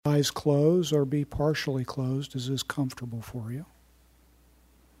eyes closed or be partially closed as is comfortable for you.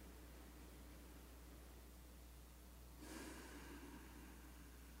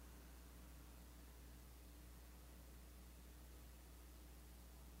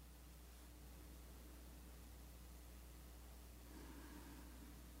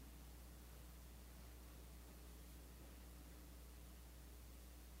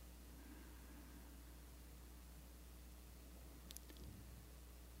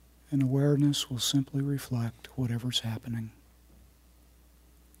 And awareness will simply reflect whatever's happening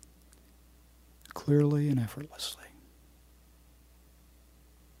clearly and effortlessly.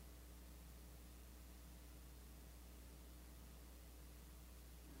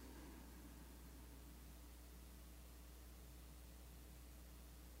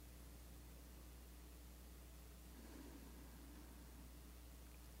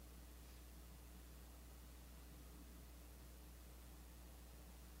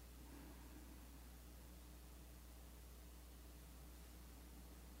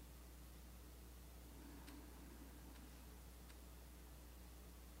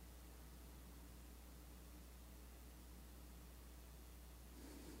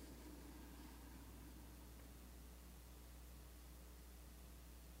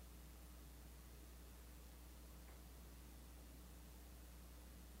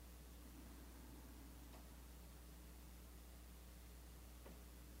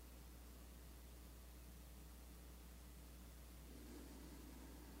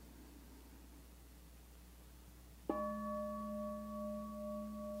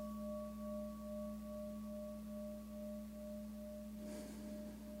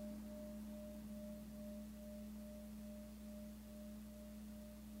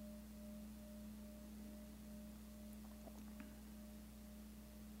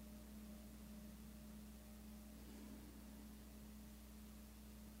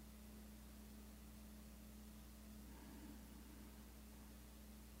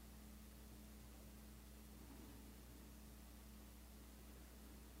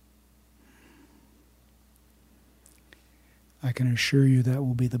 I can assure you that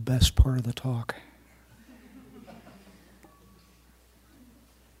will be the best part of the talk.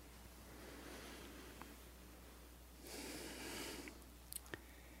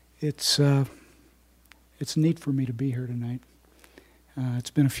 It's neat for me to be here tonight. It's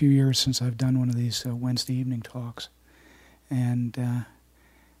been a few years since I've done one of these Wednesday evening talks, and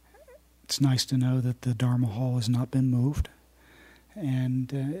it's nice to know that the Dharma hall has not been moved,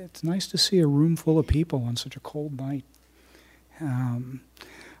 and it's nice to see a room full of people on such a cold night.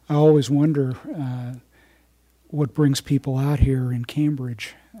 I always wonder what brings people out here in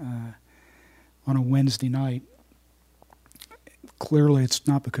Cambridge on a Wednesday night. Clearly, it's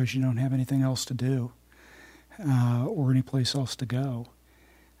not because you don't have anything else to do or any place else to go.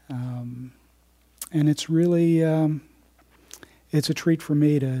 And it's really, it's a treat for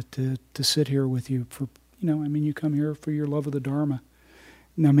me to sit here with you for, you come here for your love of the Dharma.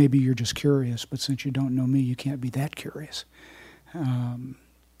 Now, maybe you're just curious, but since you don't know me, you can't be that curious.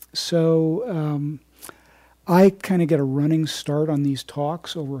 So I kind of get a running start on these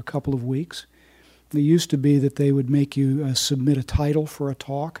talks over a couple of weeks. It used to be that they would make you submit a title for a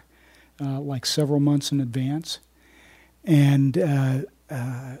talk, like several months in advance. And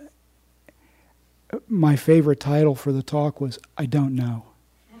my favorite title for the talk was, I don't know.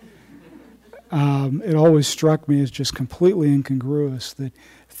 It always struck me as just completely incongruous that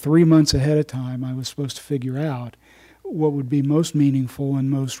 3 months ahead of time I was supposed to figure out what would be most meaningful and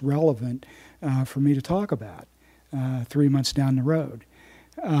most relevant for me to talk about 3 months down the road.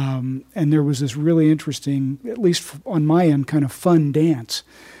 And there was this really interesting, at least on my end, kind of fun dance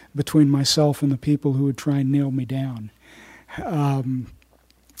between myself and the people who would try and nail me down.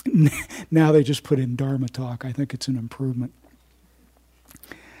 Now they just put in Dharma talk. I think it's an improvement.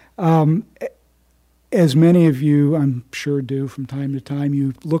 As many of you, I'm sure, do from time to time,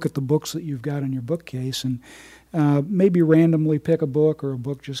 you look at the books that you've got on your bookcase and maybe randomly pick a book, or a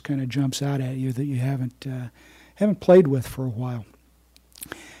book just kind of jumps out at you that you haven't played with for a while.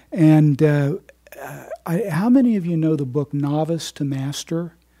 And how many of you know the book Novice to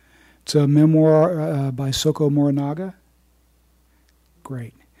Master? It's a memoir by Soko Morinaga.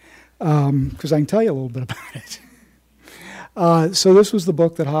 Great. Because I can tell you a little bit about it. So this was the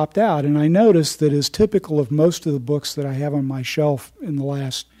book that hopped out, and I noticed that, as typical of most of the books that I have on my shelf in the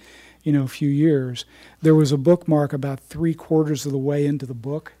last few years, there was a bookmark about 3/4 of the way into the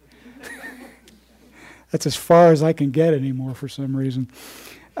book. That's as far as I can get anymore for some reason.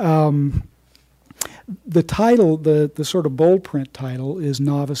 The title, the sort of bold print title, is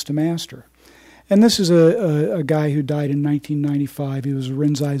Novice to Master. And this is a guy who died in 1995. He was a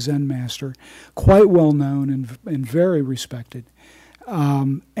Rinzai Zen master, quite well known and very respected.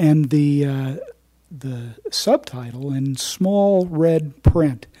 And the subtitle in small red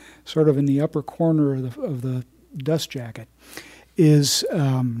print, sort of in the upper corner of the dust jacket, is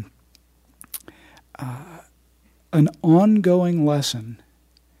an ongoing lesson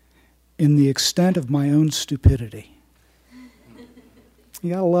in the extent of my own stupidity. You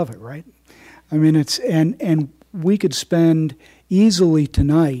gotta love it, right? I mean, it's and we could spend easily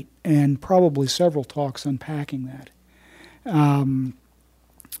tonight and probably several talks unpacking that.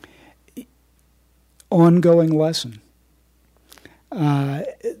 Ongoing lesson.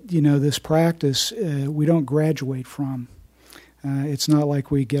 This practice we don't graduate from. It's not like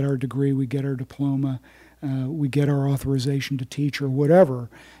we get our degree, we get our diploma, we get our authorization to teach or whatever,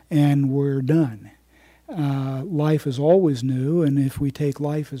 and we're done. Life is always new, and if we take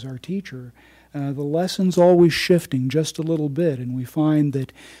life as our teacher, the lesson's always shifting just a little bit, and we find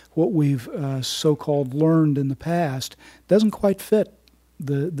that what we've so-called learned in the past doesn't quite fit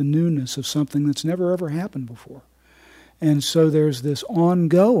the newness of something that's never ever happened before. And so there's this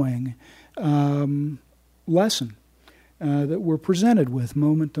ongoing lesson that we're presented with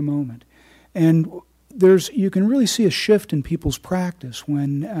moment to moment. And you can really see a shift in people's practice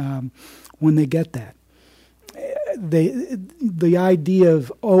when they get that. The idea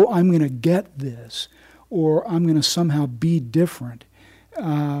of, I'm going to get this, or I'm going to somehow be different,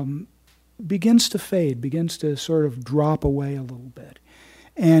 begins to fade, begins to sort of drop away a little bit.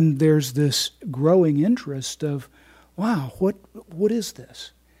 And there's this growing interest of, wow, what is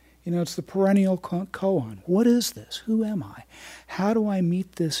this? It's the perennial koan. What is this? Who am I? How do I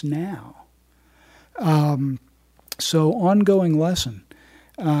meet this now? So ongoing lesson.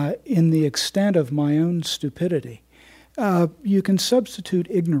 In the extent of my own stupidity, you can substitute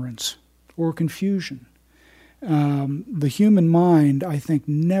ignorance or confusion. The human mind, I think,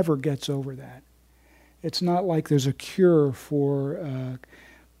 never gets over that. It's not like there's a cure for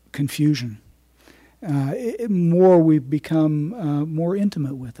confusion. More we've become more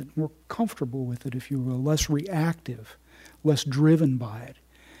intimate with it, more comfortable with it, if you will, less reactive, less driven by it.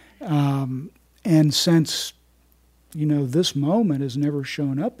 And since this moment has never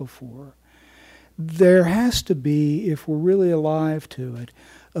shown up before, there has to be, if we're really alive to it,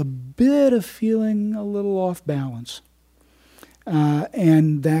 a bit of feeling a little off balance.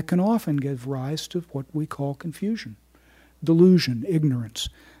 And that can often give rise to what we call confusion, delusion, ignorance,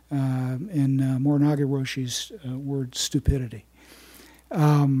 in Morinaga Roshi's word, stupidity.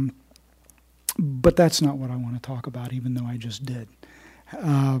 But that's not what I want to talk about, even though I just did.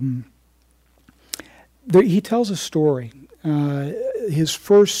 He tells a story, his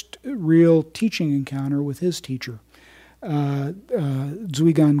first real teaching encounter with his teacher,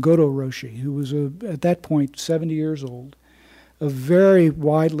 Zuigan Godo Roshi, who was at that point 70 years old, a very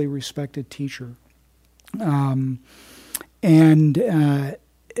widely respected teacher. And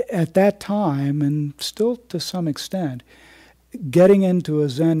at that time, and still to some extent, getting into a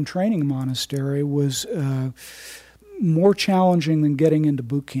Zen training monastery was more challenging than getting into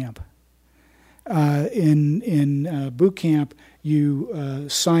boot camp. In boot camp, you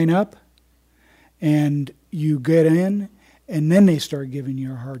sign up and you get in, and then they start giving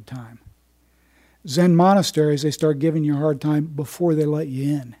you a hard time. Zen monasteries, they start giving you a hard time before they let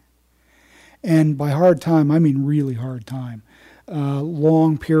you in. And by hard time, I mean really hard time.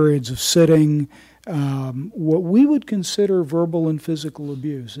 Long periods of sitting, what we would consider verbal and physical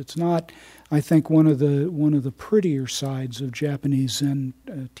abuse. It's not, I think, one of the prettier sides of Japanese Zen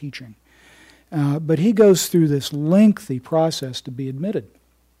teaching. But he goes through this lengthy process to be admitted.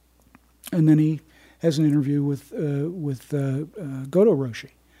 And then he has an interview with Godo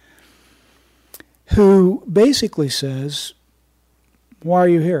Roshi, who basically says, "Why are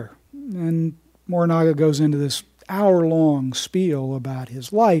you here?" And Morinaga goes into this hour-long spiel about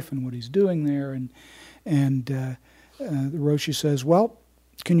his life and what he's doing there. And the Roshi says, "Well,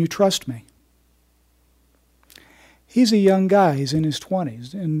 can you trust me?" He's a young guy. He's in his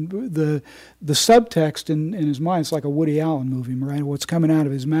 20s. And the subtext in his mind, it's like a Woody Allen movie, right? What's coming out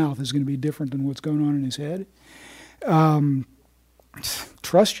of his mouth is going to be different than what's going on in his head.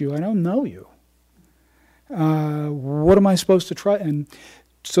 Trust you? I don't know you. What am I supposed to try? And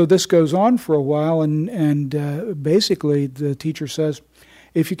so this goes on for a while, and basically the teacher says,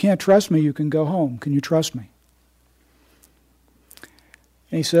 "If you can't trust me, you can go home. Can you trust me?"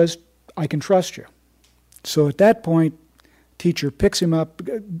 And he says, "I can trust you." So at that point, teacher picks him up,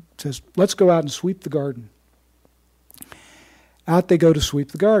 says, "Let's go out and sweep the garden." Out they go to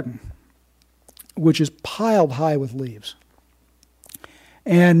sweep the garden, which is piled high with leaves.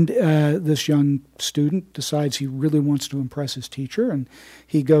 And this young student decides he really wants to impress his teacher, and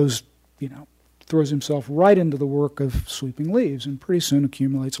he goes, throws himself right into the work of sweeping leaves, and pretty soon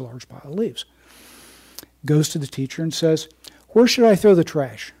accumulates a large pile of leaves. Goes to the teacher and says, "Where should I throw the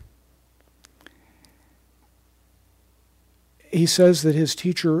trash?" He says that his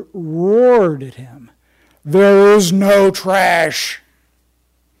teacher roared at him, "There is no trash."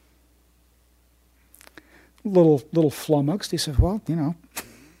 Little flummoxed. He said, "Well,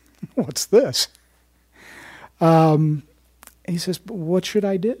 what's this?" He says, "But what should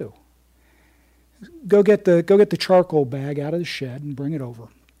I do?" Go get the charcoal bag out of the shed and bring it over.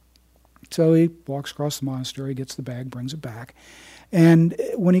 So he walks across the monastery, gets the bag, brings it back. And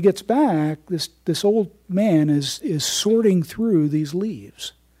when he gets back, this old man is sorting through these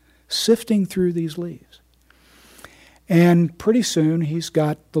leaves, sifting through these leaves. And pretty soon he's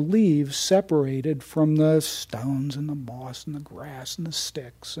got the leaves separated from the stones and the moss and the grass and the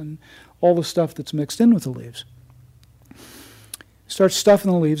sticks and all the stuff that's mixed in with the leaves. Starts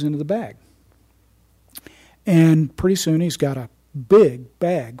stuffing the leaves into the bag. And pretty soon he's got a big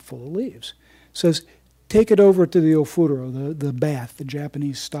bag full of leaves. Says, "Take it over to the ofuro, the bath, the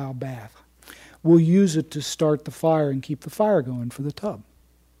Japanese-style bath. We'll use it to start the fire and keep the fire going for the tub."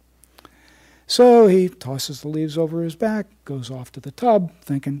 So he tosses the leaves over his back, goes off to the tub,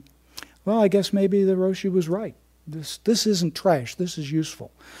 thinking, well, I guess maybe the Roshi was right. This isn't trash. This is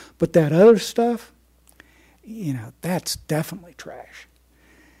useful. But that other stuff, that's definitely trash.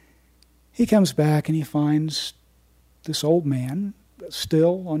 He comes back and he finds this old man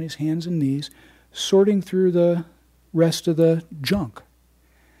still on his hands and knees, sorting through the rest of the junk.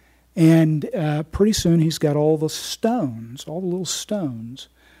 And pretty soon he's got all the little stones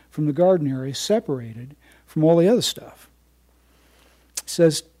from the garden area separated from all the other stuff. He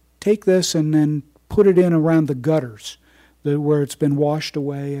says, "Take this and then put it in around the gutters where it's been washed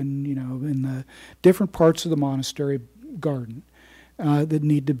away and, in the different parts of the monastery garden that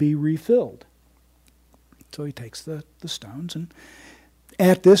need to be refilled." So he takes the stones and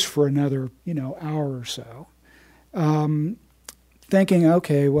at this for another, hour or so, thinking,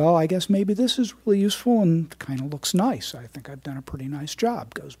 okay, well, I guess maybe this is really useful and kind of looks nice. I think I've done a pretty nice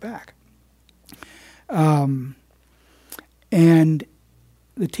job. Goes back. And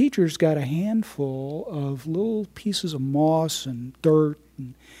the teacher's got a handful of little pieces of moss and dirt,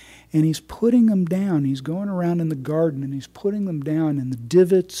 and he's putting them down. He's going around in the garden, and he's putting them down in the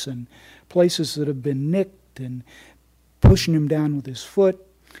divots and places that have been nicked and pushing them down with his foot.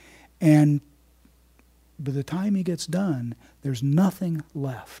 And by the time he gets done, there's nothing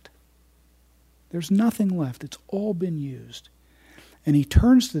left. There's nothing left. It's all been used. And he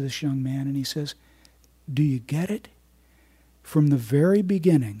turns to this young man and he says, "Do you get it? From the very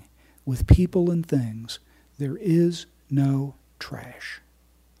beginning, with people and things, there is no trash."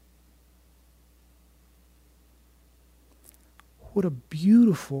 What a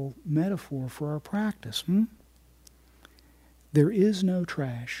beautiful metaphor for our practice. There is no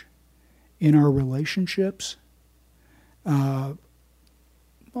trash in our relationships. I'll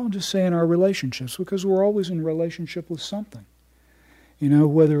just say in our relationships, because we're always in relationship with something.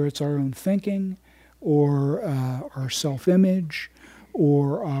 Whether it's our own thinking or our self-image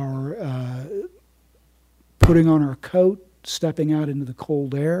or our putting on our coat, stepping out into the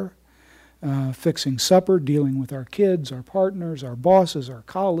cold air, fixing supper, dealing with our kids, our partners, our bosses, our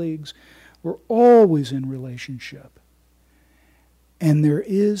colleagues. We're always in relationship. And there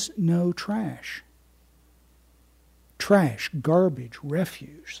is no trash. Trash, garbage,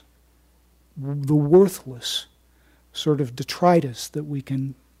 refuse, the worthless sort of detritus that we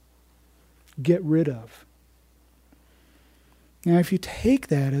can get rid of. Now, if you take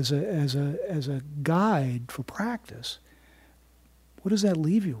that as a guide for practice, what does that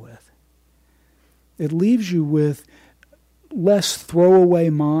leave you with? It leaves you with less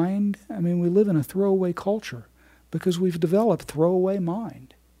throwaway mind. I mean, we live in a throwaway culture because we've developed throwaway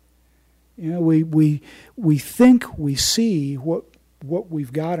mind. We think we see what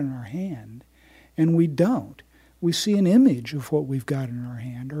we've got in our hand, and we don't. We see an image of what we've got in our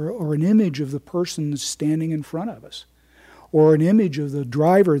hand, or an image of the person that's standing in front of us, or an image of the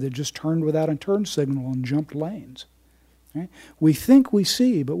driver that just turned without a turn signal and jumped lanes. Right? We think we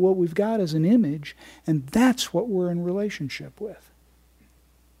see, but what we've got is an image, and that's what we're in relationship with.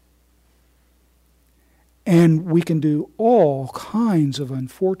 And we can do all kinds of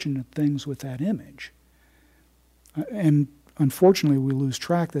unfortunate things with that image. And unfortunately, we lose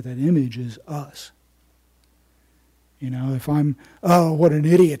track that image is us. If I'm, what an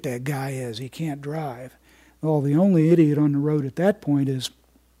idiot that guy is, he can't drive. Well, the only idiot on the road at that point is,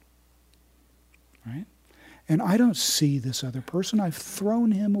 right? and I don't see this other person. I've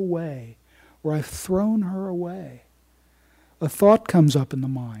thrown him away, or I've thrown her away. A thought comes up in the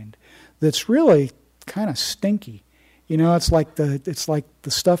mind that's really kind of stinky. You know, it's like the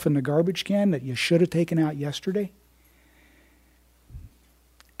stuff in the garbage can that you should have taken out yesterday.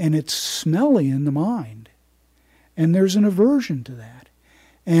 And it's smelly in the mind. And there's an aversion to that.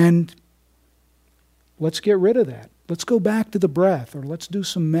 And let's get rid of that. Let's go back to the breath, or let's do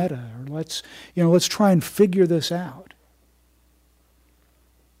some metta, or let's try and figure this out.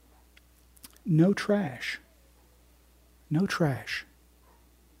 No trash. No trash.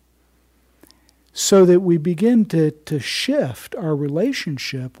 So that we begin to shift our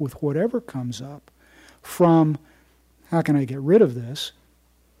relationship with whatever comes up from, how can I get rid of this?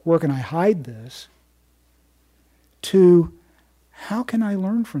 Where can I hide this? To, how can I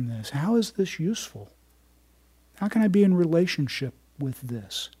learn from this? How is this useful? How can I be in relationship with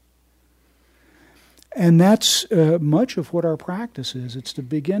this? And that's much of what our practice is. It's to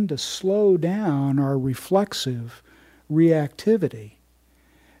begin to slow down our reflexive reactivity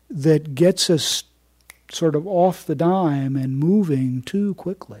that gets us sort of off the dime and moving too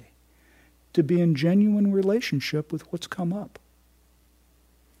quickly, to be in genuine relationship with what's come up.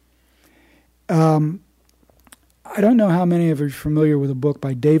 I don't know how many of you are familiar with a book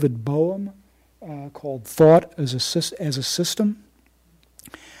by David Boehm called Thought as a System.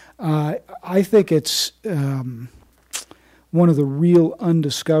 I think it's one of the real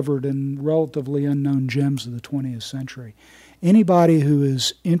undiscovered and relatively unknown gems of the 20th century. Anybody who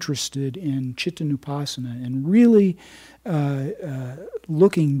is interested in Chittanupassana and really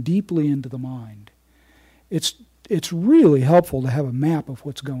looking deeply into the mind, it's really helpful to have a map of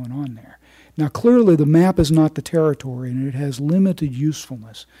what's going on there. Now, clearly the map is not the territory, and it has limited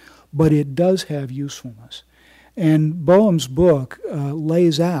usefulness, but it does have usefulness. And Boehm's book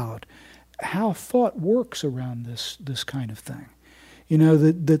lays out how thought works around this kind of thing. You know,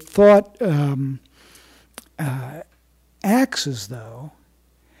 that thought acts as though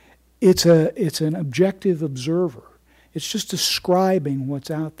it's an objective observer. It's just describing what's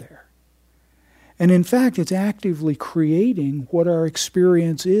out there. And in fact, it's actively creating what our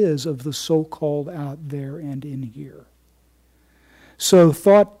experience is of the so-called out there and in here. So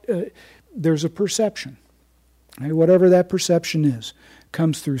thought, there's a perception. Right? Whatever that perception is,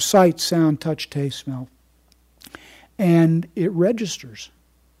 comes through sight, sound, touch, taste, smell. And it registers.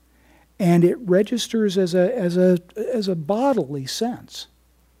 And it registers as a bodily sense.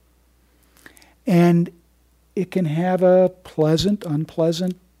 And it can have a pleasant,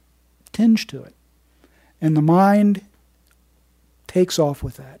 unpleasant tinge to it. And the mind takes off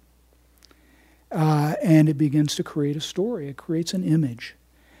with that. And it begins to create a story. It creates an image.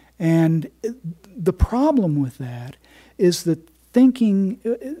 And the problem with that is that thinking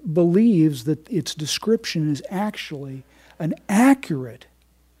believes that its description is actually an accurate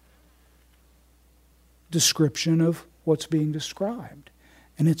description of what's being described.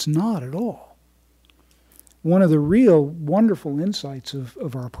 And it's not at all. One of the real wonderful insights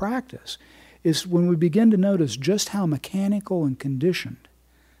of our practice is when we begin to notice just how mechanical and conditioned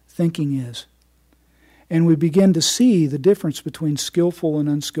thinking is. And we begin to see the difference between skillful and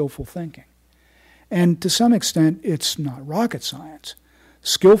unskillful thinking. And to some extent, it's not rocket science.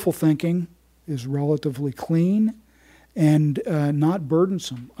 Skillful thinking is relatively clean and not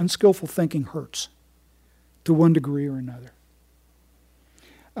burdensome. Unskillful thinking hurts to one degree or another.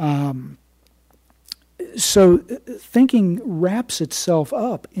 So thinking wraps itself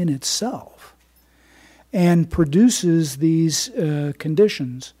up in itself and produces these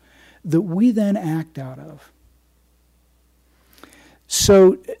conditions that we then act out of.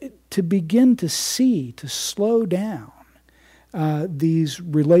 So to begin to see, to slow down these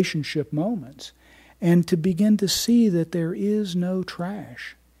relationship moments, and to begin to see that there is no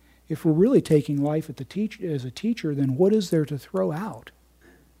trash. If we're really taking life as a teacher, then what is there to throw out?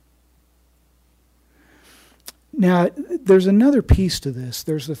 Now, there's another piece to this.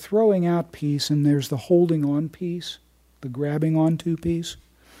 There's the throwing out piece, and there's the holding on piece, the grabbing onto piece.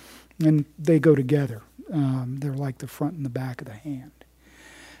 And they go together. They're like the front and the back of the hand.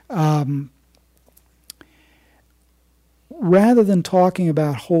 Rather than talking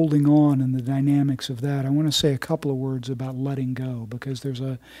about holding on and the dynamics of that, I want to say a couple of words about letting go, because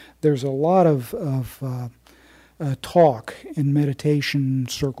there's a lot of talk in meditation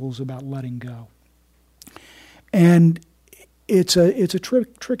circles about letting go. And it's a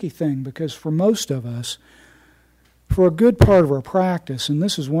tricky thing, because for most of us, for a good part of our practice, and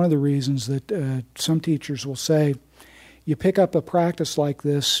this is one of the reasons that some teachers will say, you pick up a practice like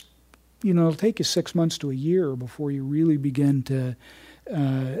this, it'll take you 6 months to a year before you really begin to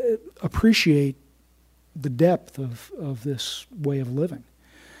appreciate the depth of this way of living.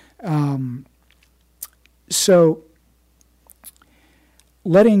 So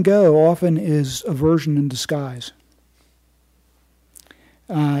letting go often is aversion in disguise.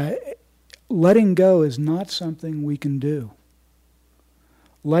 Letting go is not something we can do.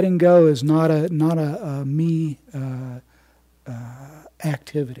 Letting go is not a me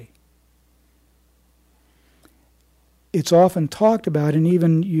activity. It's often talked about, and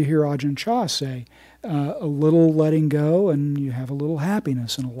even you hear Ajahn Chah say, a little letting go and you have a little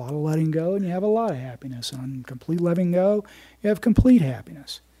happiness, and a lot of letting go and you have a lot of happiness, and on complete letting go you have complete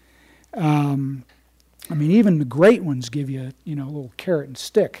happiness. Even the great ones give you, a little carrot and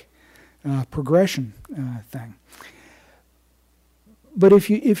stick progression thing. But if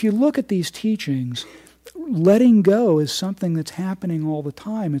you look at these teachings, letting go is something that's happening all the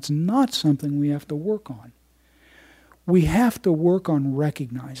time. It's not something we have to work on. We have to work on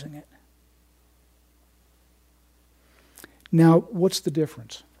recognizing it. Now, what's the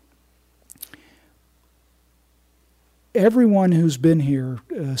difference? Everyone who's been here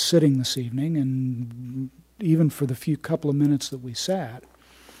sitting this evening, and even for the couple of minutes that we sat,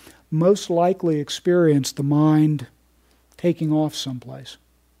 most likely experienced the mind taking off someplace.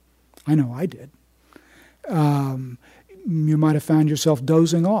 I know I did. You might have found yourself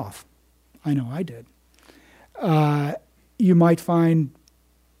dozing off. I know I did. You might find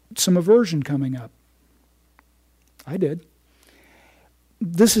some aversion coming up. I did.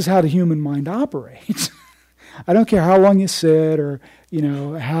 This is how the human mind operates. I don't care how long you sit or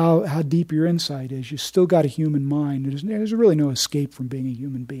how deep your insight is. You still got a human mind. There's really no escape from being a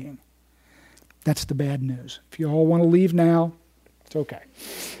human being. That's the bad news. If you all want to leave now, it's okay.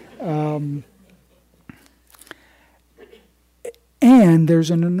 And there's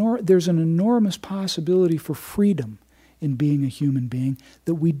an enormous possibility for freedom in being a human being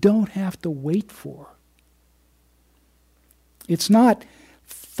that we don't have to wait for. It's not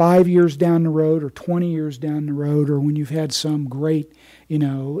 5 years down the road or 20 years down the road or when you've had some great,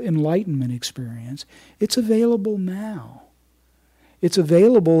 enlightenment experience. It's available now. It's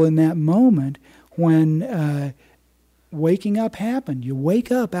available in that moment when waking up happened. You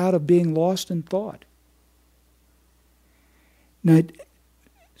wake up out of being lost in thought. Now,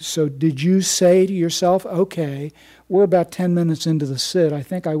 so did you say to yourself, okay, we're about 10 minutes into the sit. I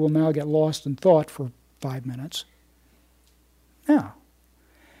think I will now get lost in thought for 5 minutes. No.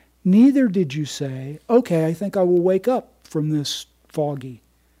 Neither did you say, okay, I think I will wake up from this foggy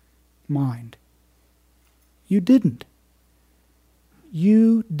mind. You didn't.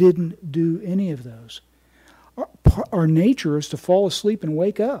 You didn't do any of those. Our nature is to fall asleep and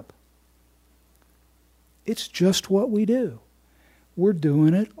wake up. It's just what we do. We're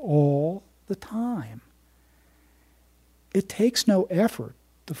doing it all the time. It takes no effort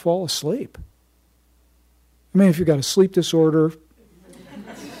to fall asleep. If you've got a sleep disorder,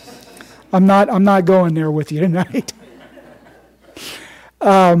 I'm not going there with you tonight.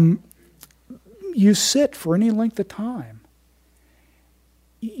 You sit for any length of time.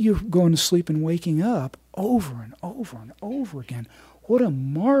 You're going to sleep and waking up over and over and over again. What a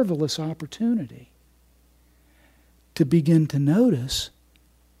marvelous opportunity to begin to notice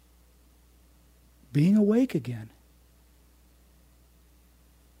being awake again.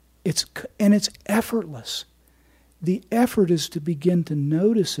 It's effortless. The effort is to begin to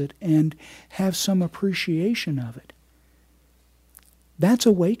notice it and have some appreciation of it. That's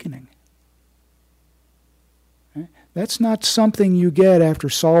awakening. Okay? That's not something you get after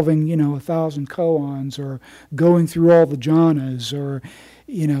solving, 1,000 koans or going through all the jhanas or,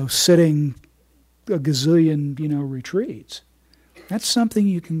 sitting a gazillion, retreats. That's something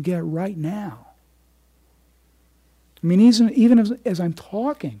you can get right now. Even as I'm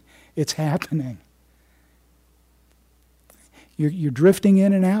talking, it's happening. You're drifting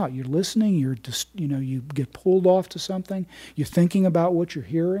in and out. You're listening. You're just, you get pulled off to something. You're thinking about what you're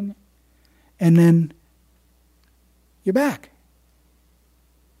hearing, and then you're back.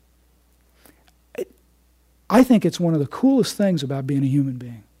 I think it's one of the coolest things about being a human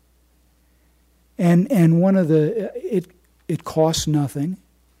being. And one of it costs nothing.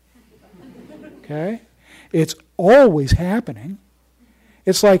 Okay? It's always happening.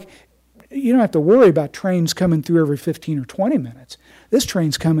 It's like you don't have to worry about trains coming through every 15 or 20 minutes. This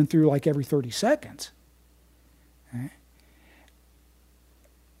train's coming through like every 30 seconds. Okay?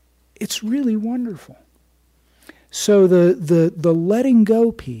 It's really wonderful. So the letting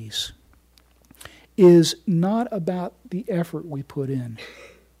go piece is not about the effort we put in.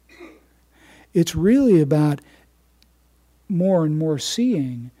 It's really about more and more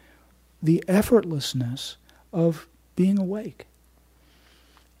seeing the effortlessness of being awake.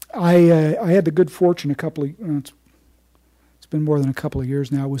 I had the good fortune it's been more than a couple of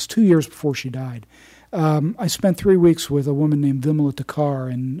years now. It was 2 years before she died. I spent 3 weeks with a woman named Vimala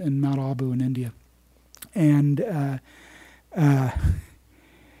Thakkar in Mount Abu in India. And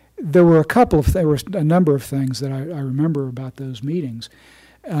there were a number of things that I remember about those meetings.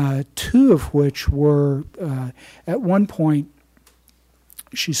 Two of which were, at one point,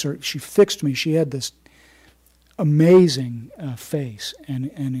 she fixed me. She had this amazing face and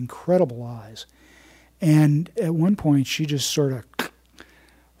incredible eyes. And at one point, she just sort of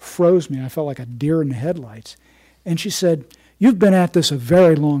froze me. I felt like a deer in the headlights. And she said, "You've been at this a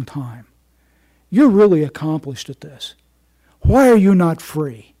very long time. You're really accomplished at this. Why are you not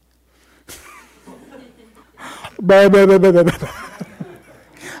free?" I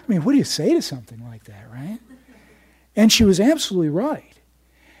mean, what do you say to something like that, right? And she was absolutely right.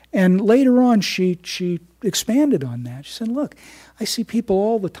 And later on, she expanded on that. She said, "Look, I see people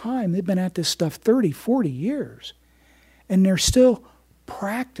all the time. They've been at this stuff 30, 40 years, and they're still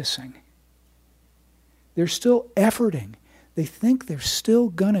practicing. They're still efforting. They think they're still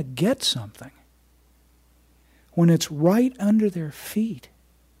going to get something when it's right under their feet."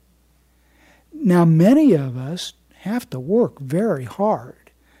 Now, many of us have to work very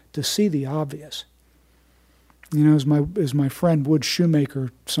hard to see the obvious. You know, as my friend Wood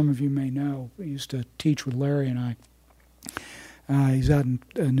Shoemaker, some of you may know, he used to teach with Larry and I. He's out in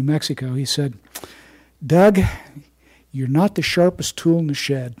New Mexico. He said, "Doug, you're not the sharpest tool in the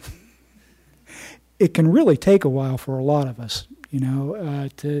shed." It can really take a while for a lot of us, you know,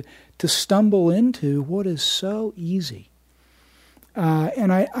 to stumble into what is so easy.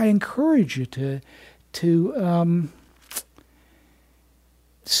 And I encourage you to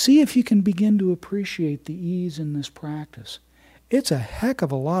see if you can begin to appreciate the ease in this practice. It's a heck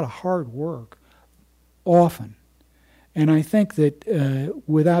of a lot of hard work, often. And I think that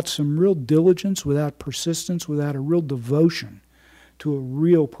without some real diligence, without persistence, without a real devotion to a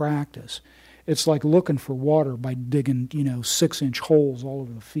real practice, it's like looking for water by digging, 6-inch holes all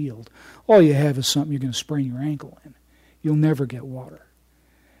over the field. All you have is something you're going to sprain your ankle in. You'll never get water.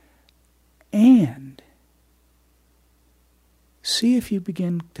 And see if you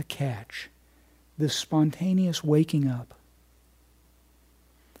begin to catch this spontaneous waking up.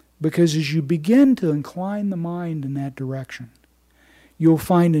 Because as you begin to incline the mind in that direction, you'll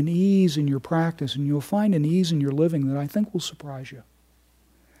find an ease in your practice and you'll find an ease in your living that I think will surprise you.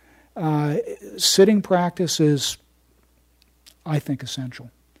 Sitting practice is, I think, essential,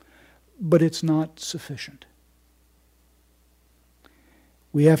 but it's not sufficient.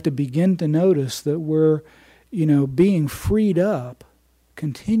 We have to begin to notice that we're, being freed up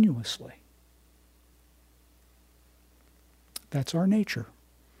continuously. That's our nature.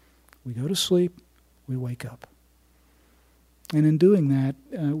 We go to sleep, we wake up. And in doing that,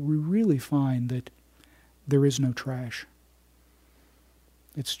 we really find that there is no trash.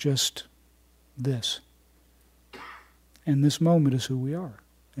 It's just this. And this moment is who we are.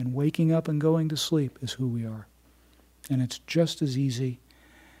 And waking up and going to sleep is who we are. And it's just as easy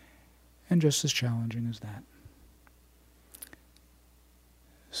and just as challenging as that.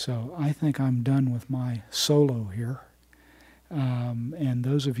 So I think I'm done with my solo here. And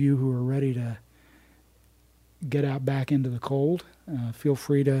those of you who are ready to get out back into the cold, feel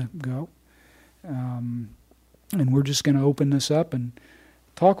free to go. And we're just going to open this up and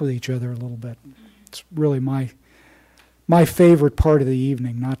talk with each other a little bit. It's really my favorite part of the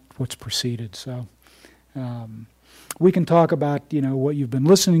evening, not what's preceded. So we can talk about, what you've been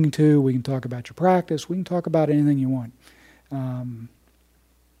listening to. We can talk about your practice. We can talk about anything you want.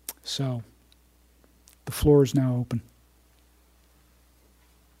 So the floor is now open.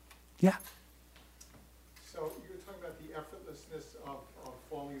 Yeah. So you were talking about the effortlessness of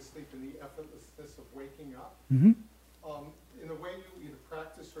falling asleep and the effortlessness of waking up. Mm-hmm. In the way you either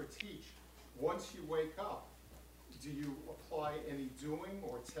practice or teach, once you wake up, do you apply any doing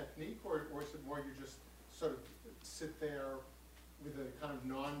or technique, or is it more you just sort of sit there with a kind of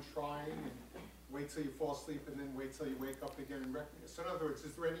non-trying and wait till you fall asleep and then wait till you wake up again and recognize? So in other words,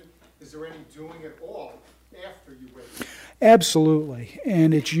 is there any doing at all after you wake up? Absolutely.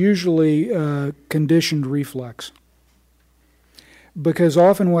 And it's usually conditioned reflex. Because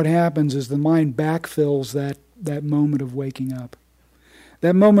often what happens is the mind backfills that moment of waking up.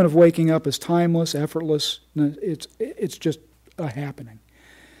 That moment of waking up is timeless, effortless. It's just a happening.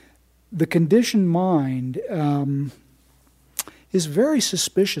 The conditioned mind is very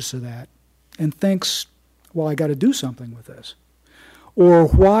suspicious of that and thinks, well, I got to do something with this. Or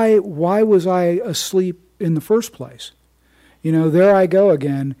why was I asleep in the first place? There I go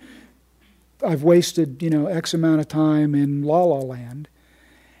again. I've wasted, X amount of time in la-la land.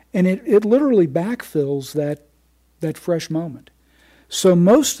 And it literally backfills that fresh moment. So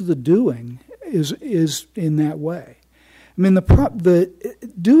most of the doing is in that way. I mean, the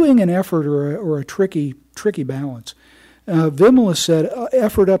doing and effort are a tricky balance. Vimala said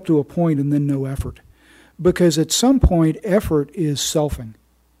effort up to a point and then no effort, because at some point effort is selfing,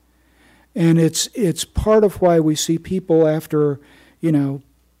 and it's part of why we see people after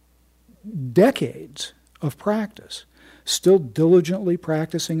decades of practice still diligently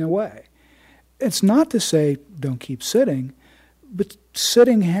practicing away. It's not to say don't keep sitting, but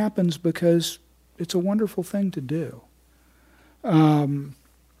sitting happens because it's a wonderful thing to do.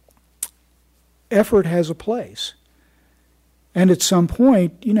 Effort has a place. And at some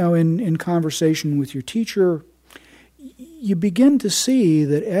point, in conversation with your teacher, you begin to see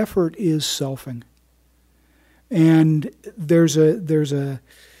that effort is selfing. And there's a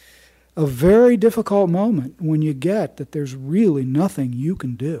very difficult moment when you get that there's really nothing you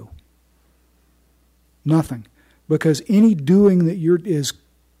can do. Nothing. Because any doing that is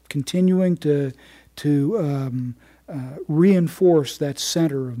continuing to reinforce that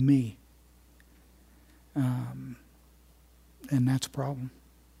center of me. And that's a problem.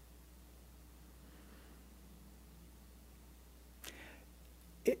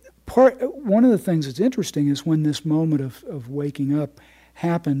 One of the things that's interesting is when this moment of waking up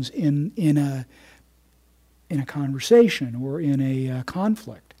happens in a conversation or in a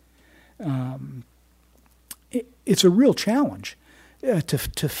conflict. It's a real challenge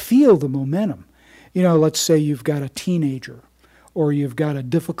to feel the momentum. Let's say you've got a teenager, or you've got a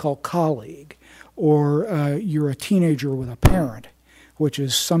difficult colleague, or you're a teenager with a parent, which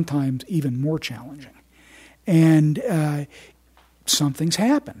is sometimes even more challenging. And something's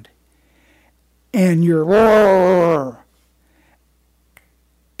happened. And you're,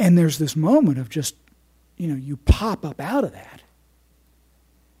 and there's this moment of just, you pop up out of that.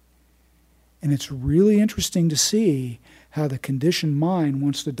 And it's really interesting to see how the conditioned mind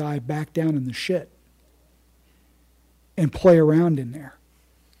wants to dive back down in the shit and play around in there.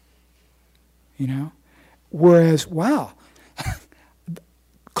 Whereas, wow,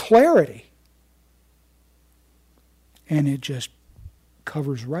 clarity. And it just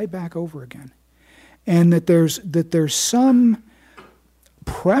covers right back over again. And that there's some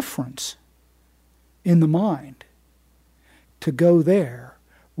preference in the mind to go there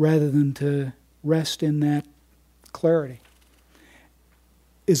rather than to rest in that clarity.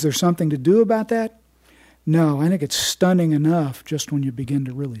 Is there something to do about that? No, I think it's stunning enough just when you begin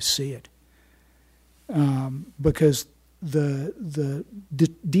to really see it. Because the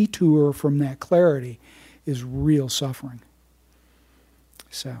detour from that clarity is real suffering.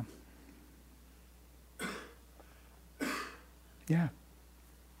 So, yeah.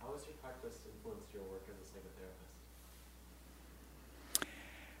 How has your practice influenced your work as a psychotherapist?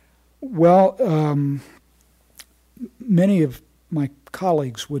 Well, many of my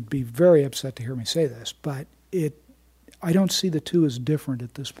colleagues would be very upset to hear me say this, but I don't see the two as different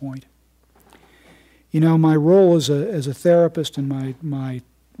at this point. My role as a therapist and my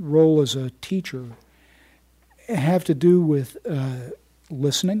role as a teacher have to do with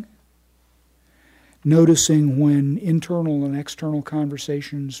listening, noticing when internal and external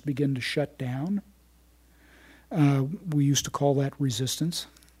conversations begin to shut down. We used to call that resistance.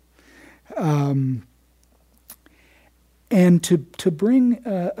 And to bring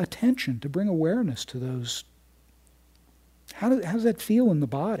attention, to bring awareness to those. How does that feel in the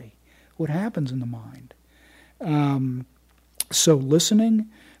body? What happens in the mind? So listening,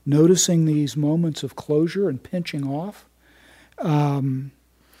 noticing these moments of closure and pinching off,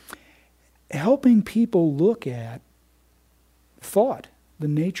 helping people look at thought, the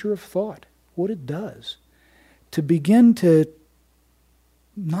nature of thought, what it does, to begin to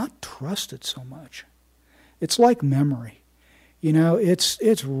not trust it so much. It's like memory.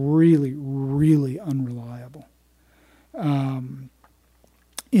 It's really, really unreliable.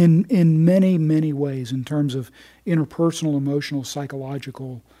 In many, many ways, in terms of interpersonal, emotional,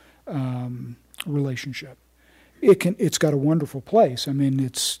 psychological relationship. It's got a wonderful place. I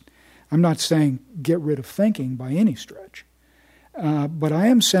mean, I'm not saying get rid of thinking by any stretch. But I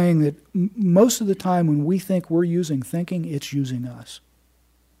am saying that most of the time when we think we're using thinking, it's using us.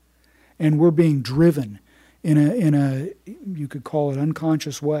 And we're being driven in a you could call it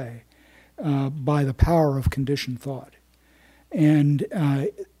unconscious way by the power of conditioned thought. And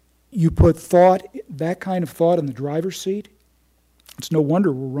you put thought, that kind of thought, in the driver's seat, it's no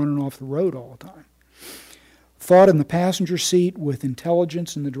wonder we're running off the road all the time. Thought in the passenger seat with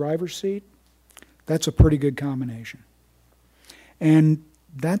intelligence in the driver's seat, that's a pretty good combination. And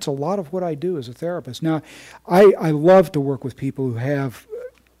that's a lot of what I do as a therapist. Now, I love to work with people who have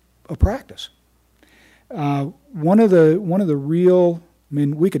a practice. One of the real, I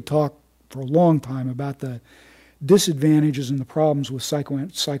mean, we could talk for a long time about the disadvantages and the problems with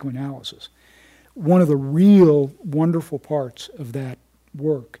psychoanalysis. One of the real wonderful parts of that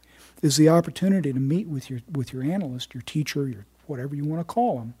work is the opportunity to meet with your analyst, your teacher, your whatever you want to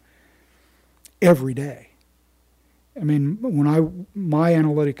call them, every day. I mean, my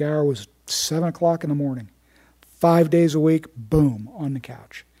analytic hour was 7 o'clock in the morning, 5 days a week, boom, on the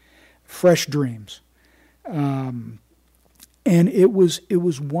couch, fresh dreams, and it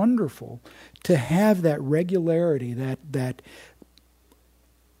was wonderful to have that regularity, that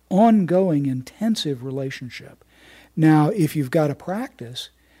ongoing, intensive relationship. Now, if you've got a practice,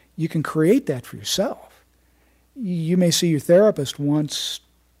 you can create that for yourself. You may see your therapist once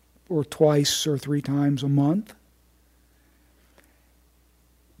or twice or 3 times a month,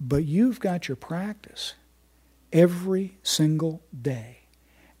 but you've got your practice every single day,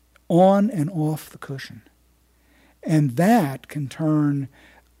 on and off the cushion. And that can turn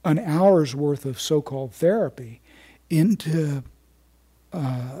an hour's worth of so-called therapy into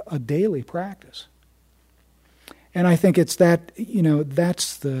a daily practice. And I think it's that, I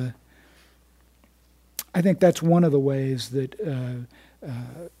think that's one of the ways that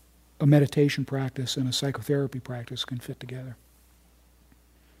a meditation practice and a psychotherapy practice can fit together.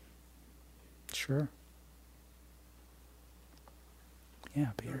 Sure.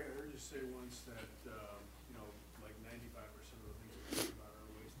 Yeah, Peter. I heard you say once that, like 95% of the things we think about are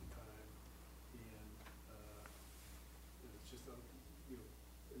a waste of time, and it's just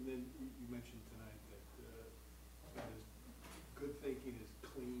and then you mentioned tonight that good thinking is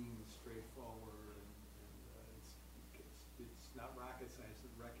clean, straightforward, and it's not rocket science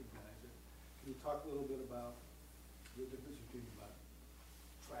to recognize it. Can you talk a little bit about the difference between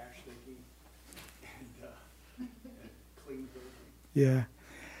trash thinking and clean thinking? Yeah.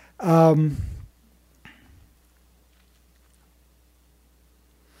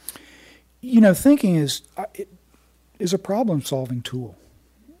 Thinking is a problem-solving tool,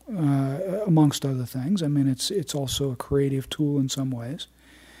 amongst other things. I mean, it's also a creative tool in some ways.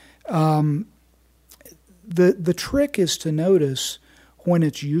 The trick is to notice when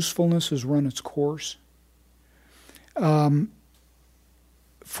its usefulness has run its course. For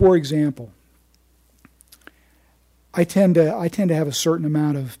example, I tend to have a certain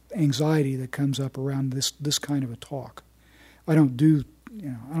amount of anxiety that comes up around this kind of a talk. I don't do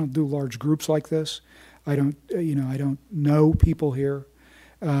large groups like this. I don't know people here,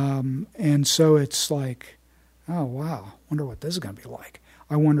 and so it's like, oh wow, wonder what this is going to be like.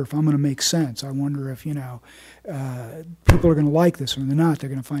 I wonder if I'm going to make sense. I wonder if people are going to like this or they're not. They're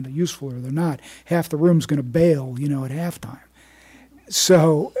going to find it useful or they're not. Half the room's going to bail, at halftime.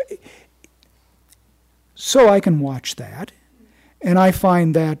 So I can watch that, and I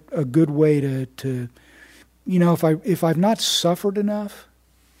find that a good way to if I've not suffered enough,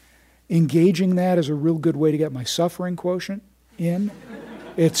 engaging that is a real good way to get my suffering quotient in.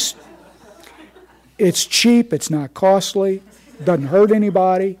 It's cheap, it's not costly, doesn't hurt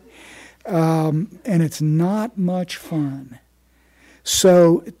anybody, and it's not much fun.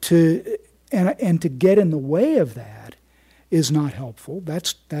 So to get in the way of that is not helpful.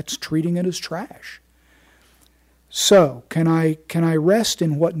 That's treating it as trash. So, can I rest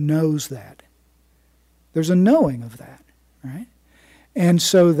in what knows that? There's a knowing of that, right? And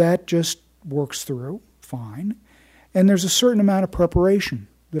so that just works through, fine. And there's a certain amount of preparation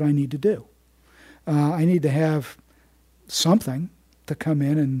that I need to do. I need to have something to come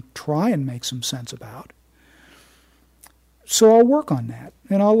in and try and make some sense about. So I'll work on that,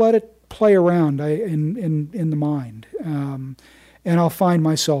 and I'll let it play around in the mind. And I'll find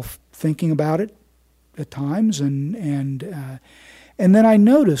myself thinking about it at times, and then I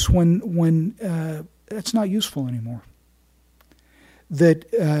notice when that's not useful anymore.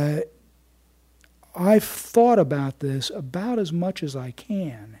 That I've thought about this about as much as I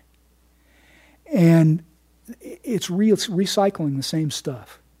can, and it's recycling the same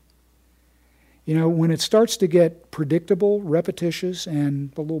stuff. When it starts to get predictable, repetitious,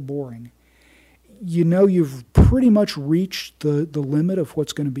 and a little boring, you've pretty much reached the limit of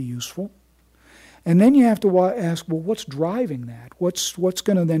what's going to be useful. And then you have to ask, well, what's driving that? What's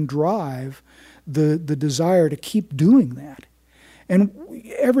going to then drive the desire to keep doing that? And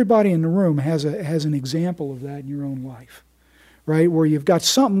everybody in the room has an example of that in your own life, right? Where you've got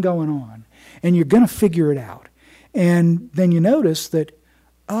something going on, and you're going to figure it out. And then you notice that,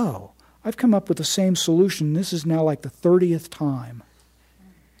 oh, I've come up with the same solution. This is now like the 30th time.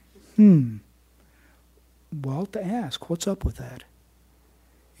 Well, to ask, what's up with that?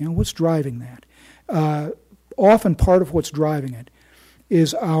 What's driving that? Often part of what's driving it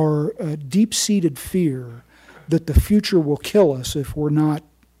is our deep-seated fear that the future will kill us if we're not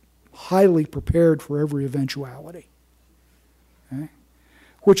highly prepared for every eventuality. Okay?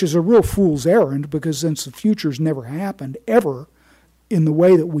 Which is a real fool's errand, because since the future's never happened ever in the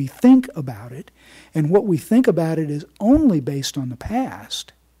way that we think about it, and what we think about it is only based on the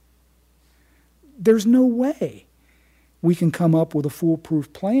past, there's no way we can come up with a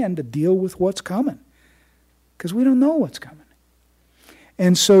foolproof plan to deal with what's coming, because we don't know what's coming.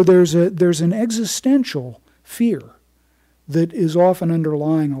 And so there's an existential fear that is often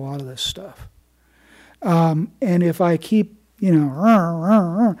underlying a lot of this stuff. And if I keep,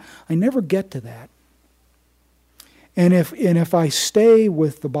 I never get to that. And if I stay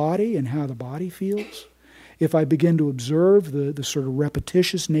with the body and how the body feels, if I begin to observe the sort of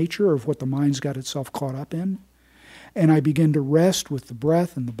repetitious nature of what the mind's got itself caught up in, and I begin to rest with the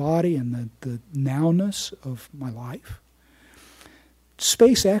breath and the body and the nowness of my life,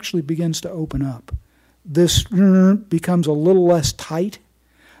 space actually begins to open up. This becomes a little less tight,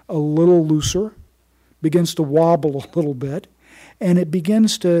 a little looser, begins to wobble a little bit, and it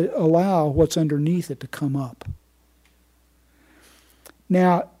begins to allow what's underneath it to come up.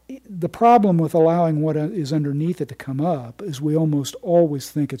 Now, the problem with allowing what is underneath it to come up is we almost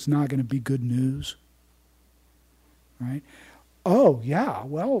always think it's not going to be good news. Right? Oh, yeah,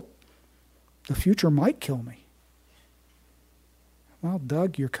 well, the future might kill me. Well,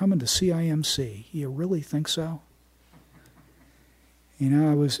 Doug, you're coming to CIMC. You really think so?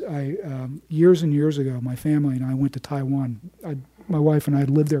 Years and years ago, my family and I went to Taiwan. My wife and I had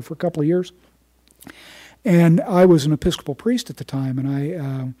lived there for a couple of years. And I was an Episcopal priest at the time,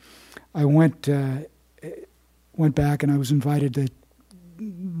 and I went back, and I was invited to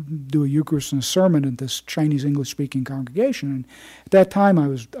do a Eucharist and a sermon at this Chinese English-speaking congregation. And at that time, I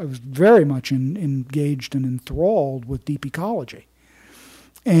was very much engaged and enthralled with deep ecology.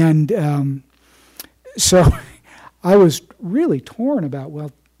 And so I was really torn about,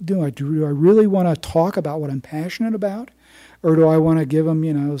 well, do I really want to talk about what I'm passionate about? Or do I want to give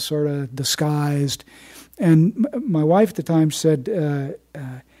them, sort of disguised? And my wife at the time said,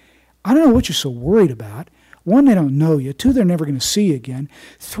 I don't know what you're so worried about. One, they don't know you. Two, they're never going to see you again.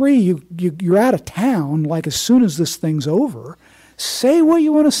 Three, you're out of town, like as soon as this thing's over. Say what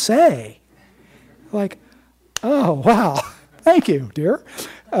you want to say. Like, oh, wow. Thank you, dear.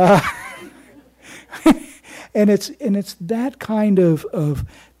 And it's that kind of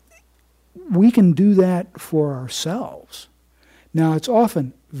we can do that for ourselves. Now, it's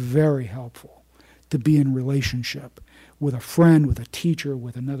often very helpful to be in relationship with a friend, with a teacher,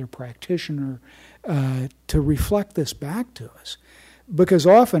 with another practitioner, to reflect this back to us. Because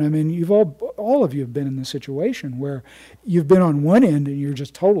often, you've all of you have been in this situation where you've been on one end and you're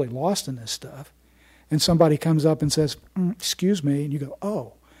just totally lost in this stuff. And somebody comes up and says, excuse me, and you go,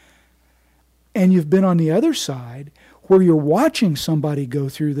 oh. And you've been on the other side where you're watching somebody go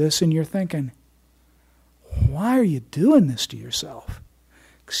through this and you're thinking, why are you doing this to yourself?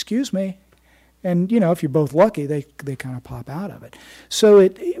 Excuse me. And, if you're both lucky, they kind of pop out of it. So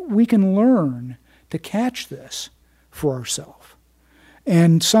we can learn to catch this for ourselves.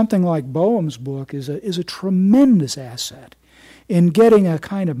 And something like Boehm's book is a tremendous asset in getting a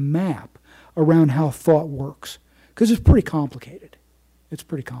kind of map around how thought works. Because it's pretty complicated.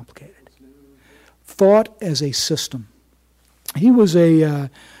 Thought as a system. He was a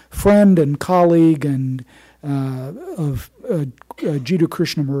friend and colleague of Jiddu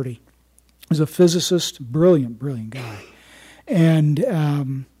Krishnamurti. He was a physicist, brilliant guy.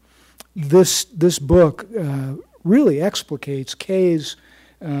 And this book really explicates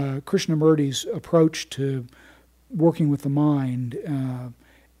Krishnamurti's approach to working with the mind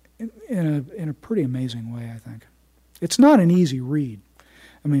in a pretty amazing way, I think. It's not an easy read.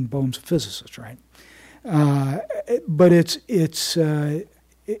 Boehm's a physicist, right? But it's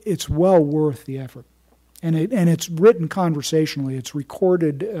well worth the effort, and it's written conversationally. It's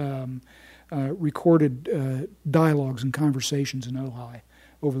recorded dialogues and conversations in Ojai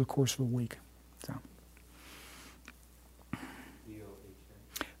over the course of a week. So,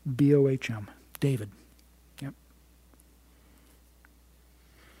 BOHM, David. Yep.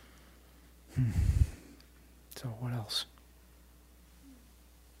 So what else?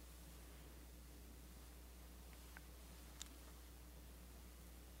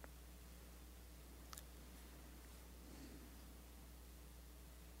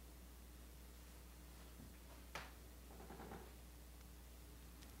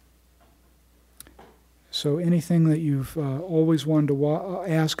 So anything that you've always wanted to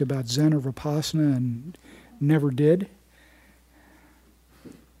ask about Zen or Vipassana and never did?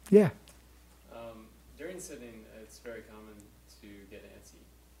 Yeah. During sitting, it's very common to get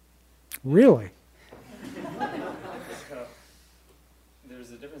Really? So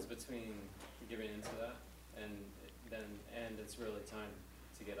there's a difference between giving into that and it's really time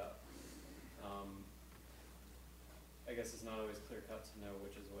to get up. I guess it's not always clear cut to know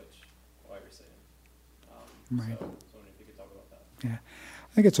which is which while you're sitting. Right. So I was wondering if you could talk about that. Yeah.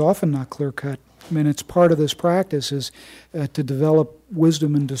 I think it's often not clear cut. I mean, it's part of this practice is to develop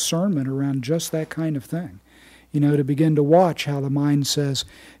wisdom and discernment around just that kind of thing. To begin to watch how the mind says,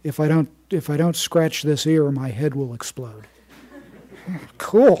 if I don't scratch this ear, my head will explode.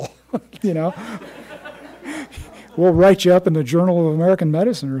 Cool. We'll write you up in the Journal of American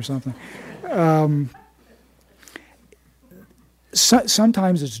Medicine or something.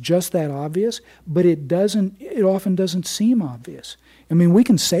 Sometimes it's just that obvious, but it often doesn't seem obvious. I mean, we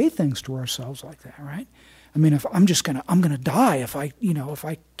can say things to ourselves like that, right? I mean, if I'm gonna die if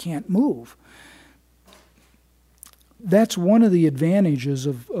I can't move. That's one of the advantages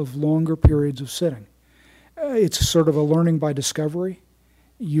of longer periods of sitting. It's sort of a learning by discovery.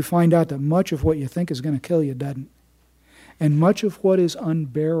 You find out that much of what you think is going to kill you doesn't. And much of what is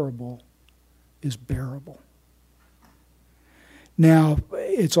unbearable is bearable. Now,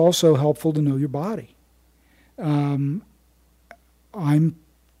 it's also helpful to know your body. I'm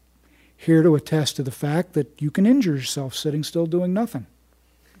here to attest to the fact that you can injure yourself sitting still doing nothing.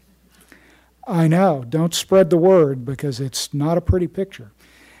 I know, don't spread the word because it's not a pretty picture.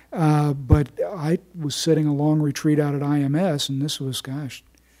 But I was sitting a long retreat out at IMS, and this was,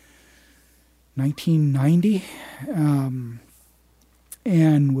 1990,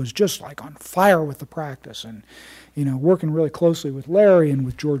 and was just like on fire with the practice, and working really closely with Larry and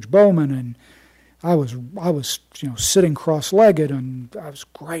with George Bowman, and I was sitting cross-legged, and I was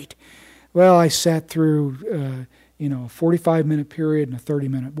great. Well, I sat through a 45-minute period and a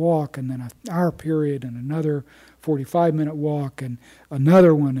 30-minute walk, and then an hour period and another 45-minute walk and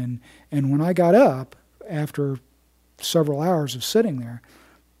another one. And when I got up after several hours of sitting there,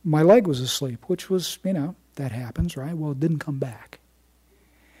 my leg was asleep, which was, that happens, right? Well, it didn't come back.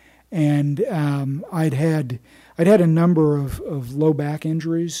 And I'd had a number of low back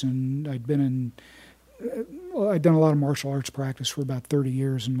injuries, and I'd done a lot of martial arts practice for about 30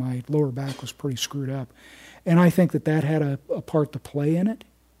 years, and my lower back was pretty screwed up. And I think that had a part to play in it.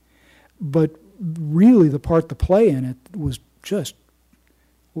 But really the part to play in it was just,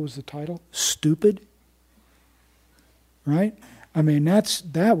 what was the title? Stupid. Right? I mean,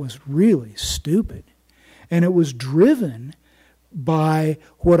 that was really stupid. And it was driven by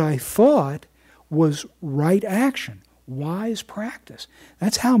what I thought was right action, wise practice.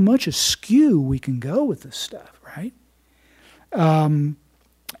 That's how much askew we can go with this stuff, right?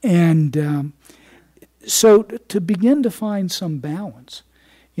 So to begin to find some balance,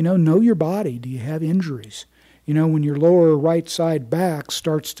 know your body. Do you have injuries? When your lower right side back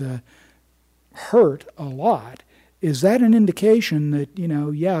starts to hurt a lot, is that an indication that,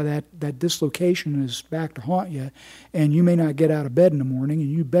 that dislocation is back to haunt you, and you may not get out of bed in the morning,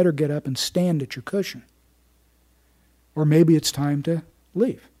 and you better get up and stand at your cushion? Or maybe it's time to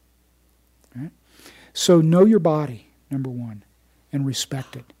leave. Right? So know your body, number one, and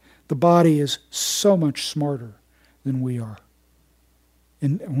respect it. The body is so much smarter than we are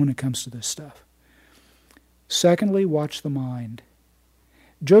when it comes to this stuff. Secondly, watch the mind.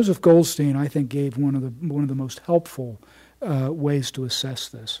 Joseph Goldstein, I think, gave one of the most helpful ways to assess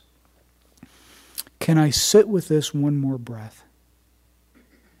this. Can I sit with this one more breath?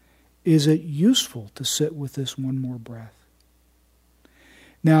 Is it useful to sit with this one more breath?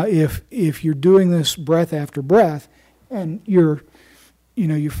 Now, if you're doing this breath after breath, and you're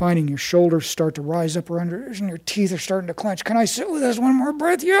finding your shoulders start to rise up around your ears and your teeth are starting to clench. Can I sit with this one more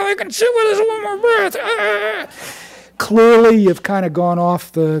breath? Yeah, I can sit with this one more breath. Ah! Clearly, you've kind of gone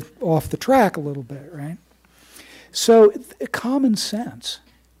off the track a little bit, right? So, common sense.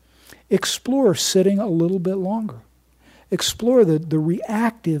 Explore sitting a little bit longer. Explore the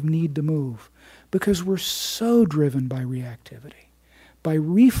reactive need to move, because we're so driven by reactivity, by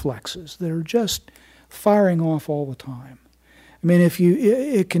reflexes that are just firing off all the time. I mean,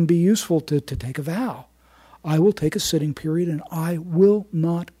 it can be useful to take a vow. I will take a sitting period and I will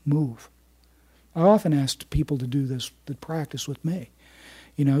not move. I often ask people to do this, to practice with me.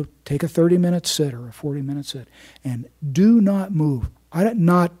 Take a 30-minute sit or a 40-minute sit and do not move.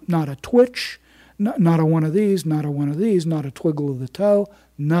 Not a twitch, not a one of these, not a one of these, not a twiggle of the toe,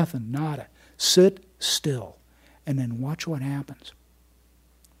 nothing, nada. Sit still and then watch what happens.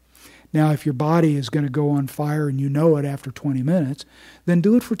 Now, if your body is going to go on fire and you know it after 20 minutes, then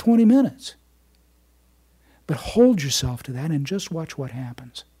do it for 20 minutes. But hold yourself to that and just watch what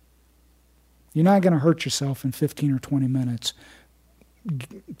happens. You're not going to hurt yourself in 15 or 20 minutes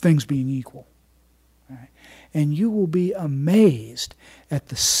things being equal. Right? And you will be amazed at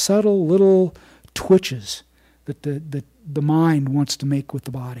the subtle little twitches that the mind wants to make with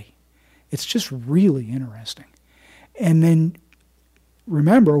the body. It's just really interesting. And then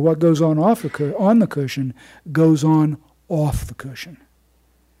remember, what goes on on the cushion goes on off the cushion.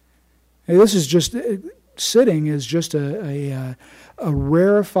 And this is just, sitting is just a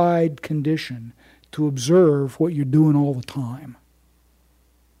rarefied condition to observe what you're doing all the time.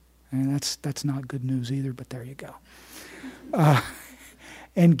 And that's not good news either, but there you go.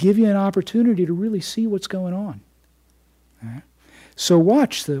 And give you an opportunity to really see what's going on. Right? So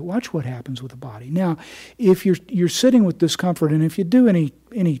watch what happens with the body. Now, if you're sitting with discomfort, and if you do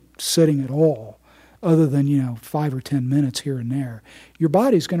any sitting at all, other than 5 or 10 minutes here and there, your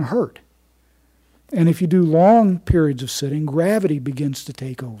body's going to hurt. And if you do long periods of sitting, gravity begins to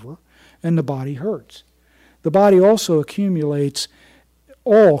take over, and the body hurts. The body also accumulates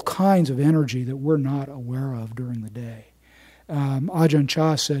all kinds of energy that we're not aware of during the day. Ajahn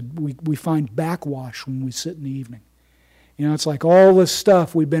Chah said we find backwash when we sit in the evening. It's like all this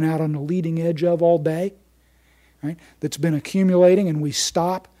stuff we've been out on the leading edge of all day, right? That's been accumulating, and we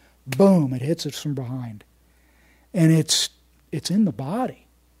stop, boom, it hits us from behind. And it's in the body.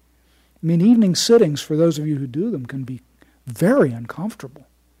 I mean, evening sittings, for those of you who do them, can be very uncomfortable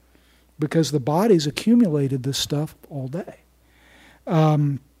because the body's accumulated this stuff all day.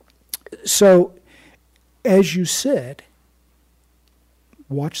 So as you sit,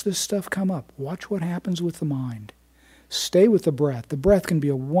 watch this stuff come up. Watch what happens with the mind. Stay with the breath. The breath can be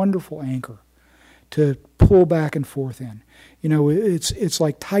a wonderful anchor to pull back and forth in. It's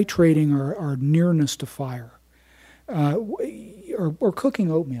like titrating our nearness to fire, or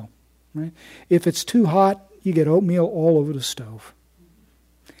cooking oatmeal. Right? If it's too hot, you get oatmeal all over the stove.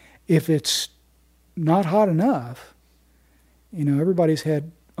 If it's not hot enough, everybody's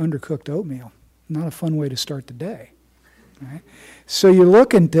had undercooked oatmeal. Not a fun way to start the day. Right? So you're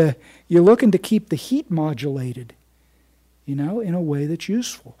looking to keep the heat modulated, in a way that's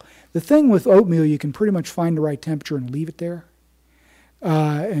useful. The thing with oatmeal, you can pretty much find the right temperature and leave it there,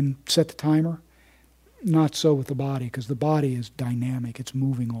 and set the timer. Not so with the body, because the body is dynamic. It's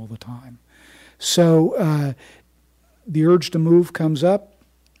moving all the time. So the urge to move comes up,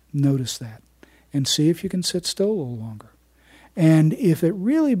 notice that, and see if you can sit still a little longer. And if it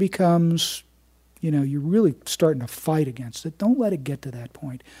really becomes, you're really starting to fight against it, don't let it get to that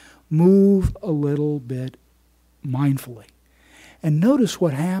point. Move a little bit mindfully. And notice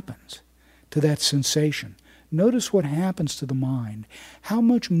what happens to that sensation. Notice what happens to the mind. How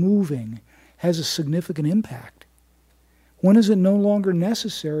much moving has a significant impact? When is it no longer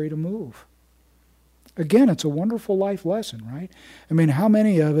necessary to move? Again, it's a wonderful life lesson, right? I mean, how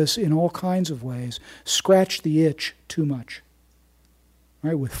many of us, in all kinds of ways, scratch the itch too much?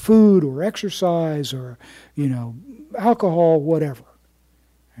 Right? With food or exercise or, alcohol, whatever.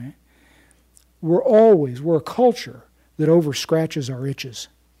 Right? We're a culture that over-scratches our itches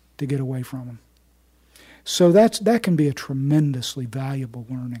to get away from them. So that can be a tremendously valuable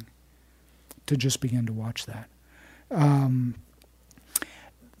learning, to just begin to watch that.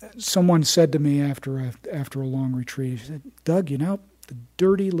 Someone said to me after a long retreat, he said, Doug, the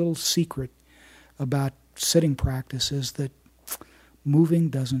dirty little secret about sitting practice is that moving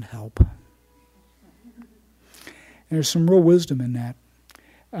doesn't help. And there's some real wisdom in that.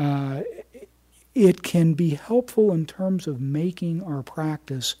 It can be helpful in terms of making our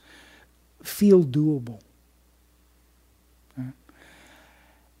practice feel doable.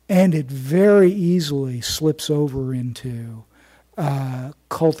 And it very easily slips over into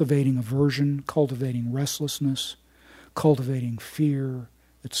cultivating aversion, cultivating restlessness, cultivating fear,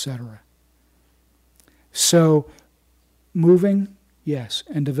 etc. So, moving, yes,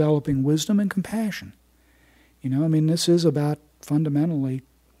 and developing wisdom and compassion. This is about fundamentally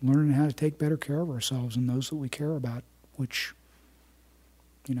learning how to take better care of ourselves and those that we care about, which,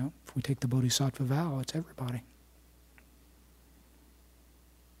 if we take the Bodhisattva vow, it's everybody.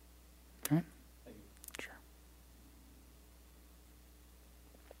 Okay? Sure.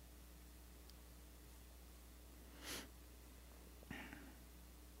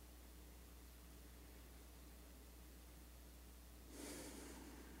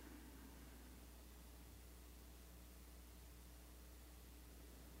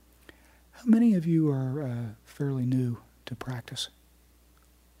 How many of you are fairly new to practice?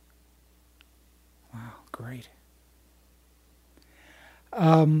 Wow, great.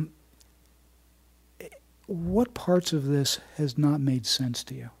 What parts of this has not made sense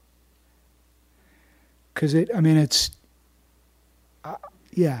to you? Because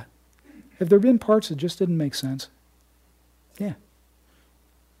yeah. Have there been parts that just didn't make sense? Yeah.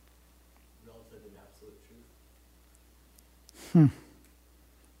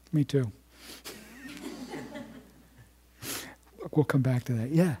 Me too. We'll come back to that.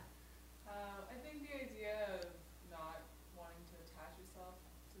 Yeah. I think the idea of not wanting to attach yourself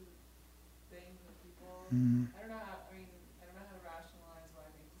to things or people. I don't know how. I mean, I don't know how to rationalize why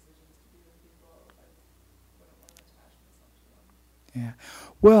I make decisions to be with people if I wouldn't want to attach myself to them. Yeah.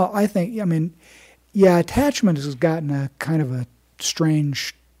 Well, I think, yeah, attachment has gotten a kind of a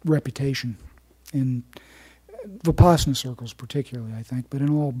strange reputation in Vipassana circles particularly, I think, but in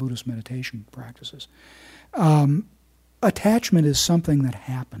all Buddhist meditation practices. Attachment is something that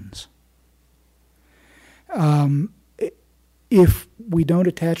happens. If we don't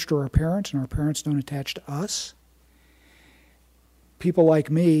attach to our parents and our parents don't attach to us, people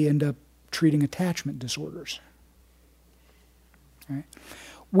like me end up treating attachment disorders. Right?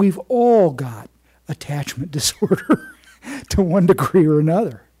 We've all got attachment disorder to one degree or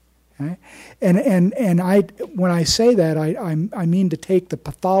another. Right? And I, when I say that, I mean to take the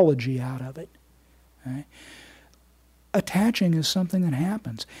pathology out of it. Right? Attaching is something that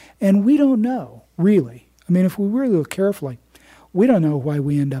happens. And we don't know, really. I mean, if we really look carefully, we don't know why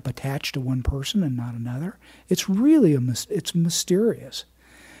we end up attached to one person and not another. It's really it's mysterious.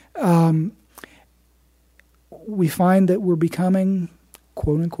 We find that we're becoming,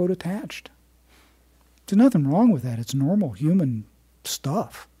 quote-unquote, attached. There's nothing wrong with that. It's normal human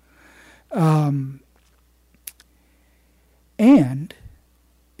stuff. And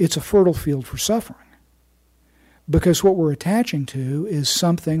it's a fertile field for suffering. Because what we're attaching to is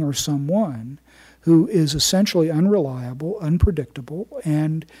something or someone who is essentially unreliable, unpredictable,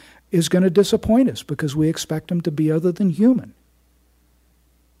 and is going to disappoint us because we expect them to be other than human.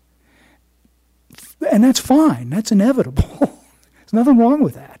 And that's fine. That's inevitable. There's nothing wrong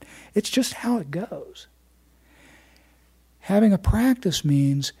with that. It's just how it goes. Having a practice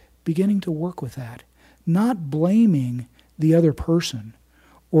means beginning to work with that, not blaming the other person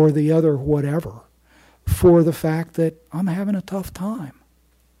or the other whatever for the fact that I'm having a tough time.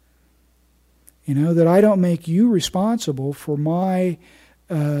 That I don't make you responsible for my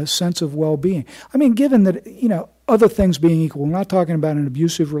sense of well-being. I mean, given that, other things being equal, we're not talking about an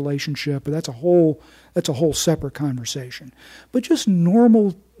abusive relationship, but that's a whole separate conversation. But just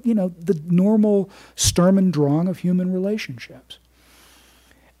normal, the normal Sturm und Drang of human relationships.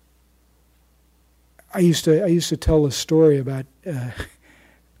 I used to tell a story about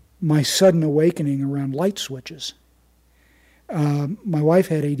my sudden awakening around light switches. My wife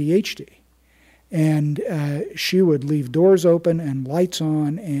had ADHD, and she would leave doors open and lights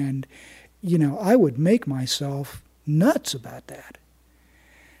on, and I would make myself nuts about that.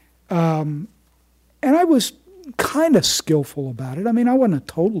 And I was kind of skillful about it. I mean, I wasn't a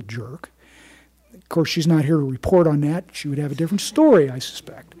total jerk. Of course, she's not here to report on that. She would have a different story, I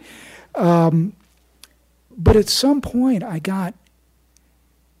suspect. But at some point, I got,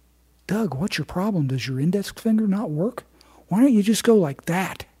 Doug, what's your problem? Does your index finger not work? Why don't you just go like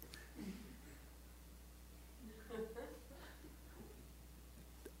that?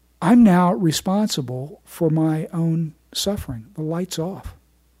 I'm now responsible for my own suffering. The light's off.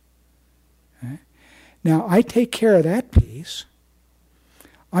 Okay? Now, I take care of that piece.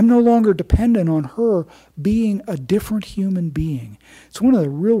 I'm no longer dependent on her being a different human being. It's one of the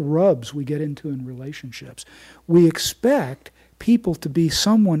real rubs we get into in relationships. We expect people to be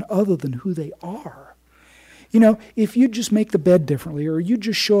someone other than who they are. If you just make the bed differently, or you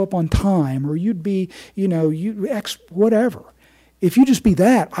just show up on time, or you'd be, you X whatever. If you just be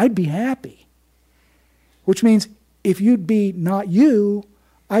that, I'd be happy. Which means if you'd be not you,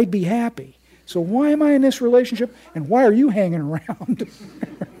 I'd be happy. So why am I in this relationship, and why are you hanging around?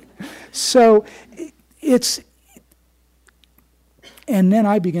 So and then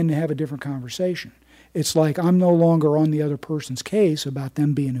I begin to have a different conversation. It's like I'm no longer on the other person's case about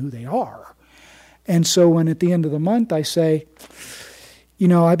them being who they are. And so when at the end of the month I say,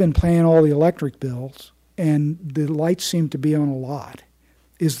 I've been paying all the electric bills, and the lights seem to be on a lot.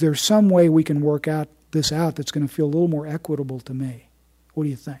 Is there some way we can work this out that's going to feel a little more equitable to me? What do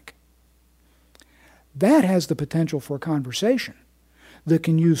you think? That has the potential for a conversation that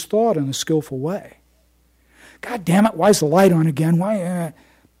can use thought in a skillful way. God damn it, why's the light on again? Why?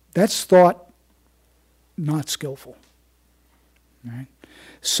 That's thought not skillful. Right?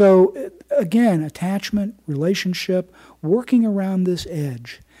 So again, attachment, relationship, working around this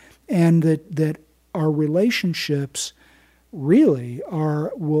edge, and that our relationships really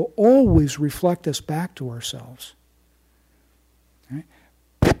will always reflect us back to ourselves. Right?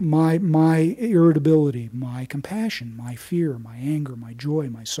 My irritability, my compassion, my fear, my anger, my joy,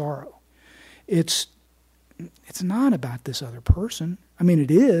 my sorrow. It's not about this other person. I mean,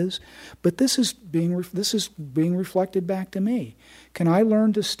 it is, but this is being reflected back to me. Can I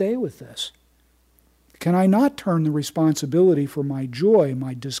learn to stay with this? Can I not turn the responsibility for my joy,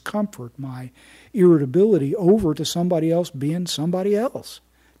 my discomfort, my irritability over to somebody else being somebody else?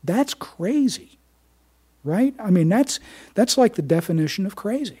 That's crazy, right? I mean, that's like the definition of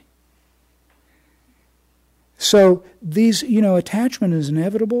crazy. So these, attachment is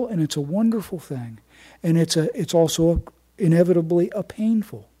inevitable, and it's a wonderful thing, and it's also inevitably a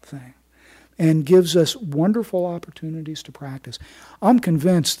painful thing, and gives us wonderful opportunities to practice. I'm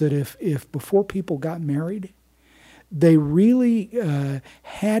convinced that if before people got married, they really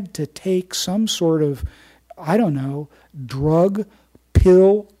had to take some sort of, drug,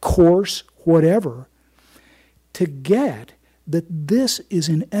 pill, course, whatever, to get that this is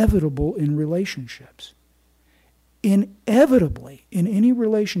inevitable in relationships. Inevitably, in any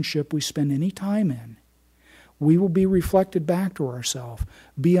relationship we spend any time in, we will be reflected back to ourselves,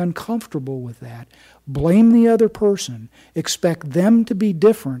 be uncomfortable with that, blame the other person, expect them to be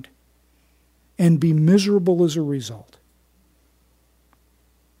different, and be miserable as a result.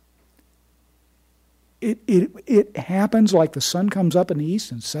 It happens like the sun comes up in the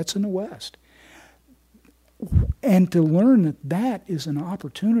east and sets in the west. And to learn that is an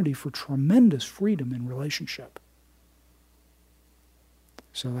opportunity for tremendous freedom in relationship.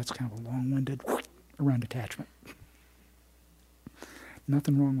 So that's kind of a long-winded around attachment.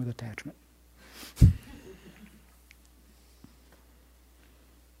 Nothing wrong with attachment.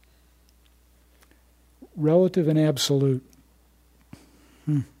 Relative and absolute.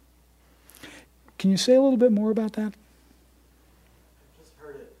 Can you say a little bit more about that? I've just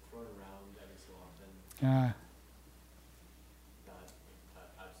heard it thrown around every so often. That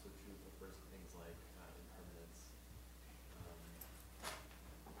absolute truth refers to things like impermanence.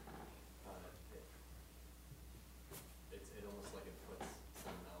 It almost like it puts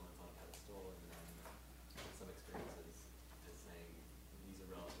some elements on a pedestal, and then some experiences is saying these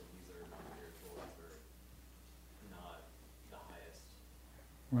are relative, these are non-spiritual, these are not the highest.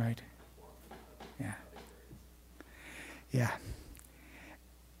 Right. Yeah. Yeah.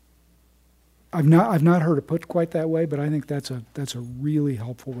 I've not heard it put quite that way, but I think that's a really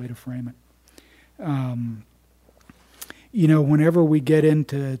helpful way to frame it. Whenever we get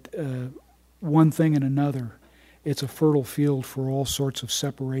into one thing and another, it's a fertile field for all sorts of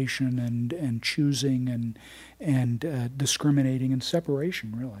separation and choosing and discriminating and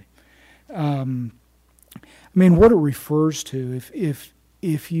separation, really. What it refers to,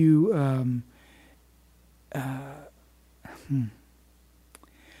 if you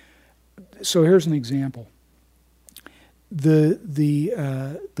so here's an example. The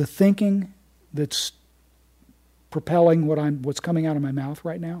thinking that's propelling what's coming out of my mouth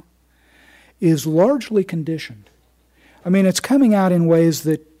right now is largely conditioned. It's coming out in ways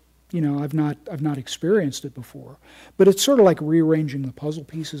that I've not experienced it before, but it's sort of like rearranging the puzzle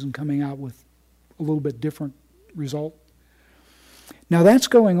pieces and coming out with a little bit different result. Now that's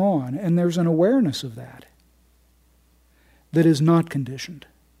going on, and there's an awareness of that is not conditioned.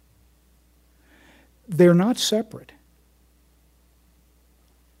 They're not separate.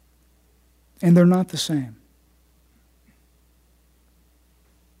 And they're not the same.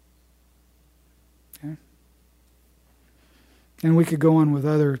 Okay? And we could go on with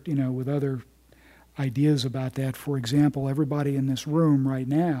other ideas about that. For example, everybody in this room right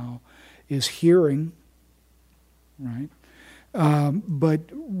now is hearing, right? But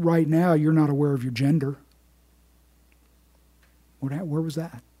right now you're not aware of your gender. Where was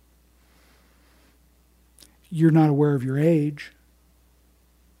that? You're not aware of your age.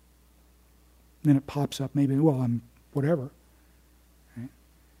 Then it pops up maybe, I'm whatever. Right?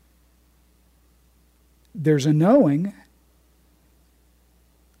 There's a knowing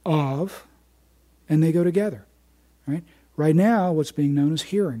of, and they go together. Right? Right now, what's being known is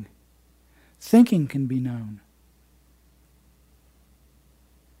hearing. Thinking can be known.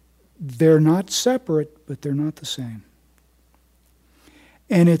 They're not separate, but they're not the same.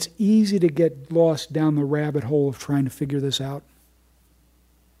 And it's easy to get lost down the rabbit hole of trying to figure this out.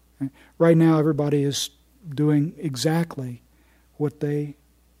 Right now, everybody is doing exactly what they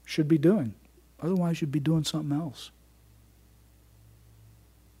should be doing. Otherwise, you'd be doing something else.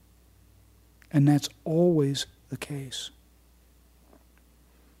 And that's always the case.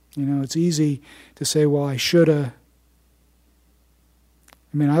 It's easy to say, I shoulda.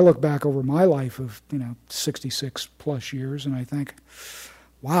 I look back over my life of, 66 plus years, and I think,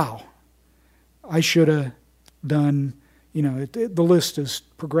 wow, I should have done, the list is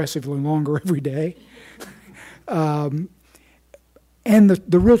progressively longer every day. And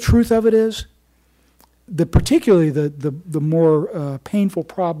the real truth of it is, particularly the more painful,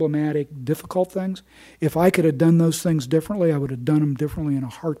 problematic, difficult things, if I could have done those things differently, I would have done them differently in a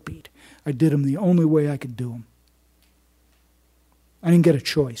heartbeat. I did them the only way I could do them. I didn't get a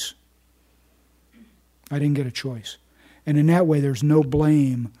choice. I didn't get a choice. And in that way, there's no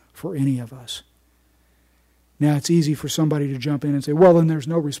blame for any of us. Now, it's easy for somebody to jump in and say, well, then there's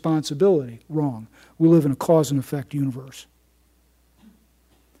no responsibility. Wrong. We live in a cause and effect universe.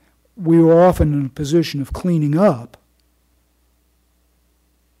 We were often in a position of cleaning up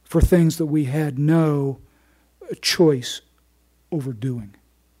for things that we had no choice over doing.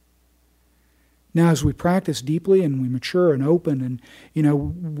 Now, as we practice deeply and we mature and open,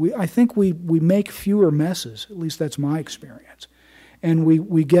 and I think we make fewer messes. At least that's my experience, and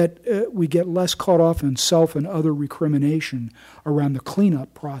we get less caught off in self and other recrimination around the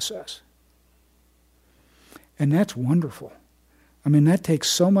cleanup process, and that's wonderful. I mean, that takes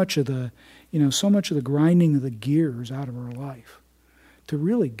so much of the grinding of the gears out of our life to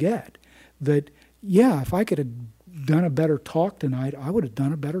really get that. Yeah, if I could have done a better talk tonight, I would have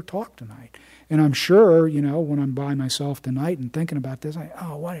done a better talk tonight. And I'm sure, when I'm by myself tonight and thinking about this,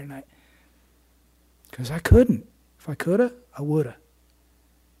 why didn't I? Because I couldn't. If I could have, I would have.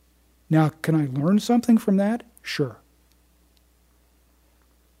 Now, can I learn something from that? Sure.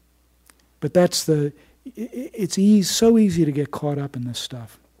 But it's so easy to get caught up in this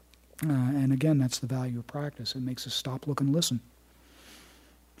stuff. And again, that's the value of practice. It makes us stop, look, and listen.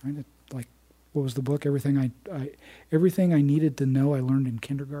 Right? Like, what was the book? Everything I needed to know I learned in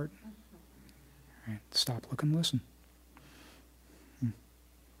kindergarten. Right. Stop, look, and listen.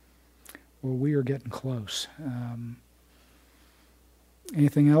 Well, we are getting close.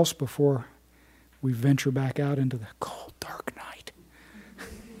 Anything else before we venture back out into the cold, dark night?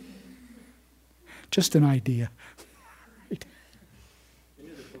 Just an idea. Right.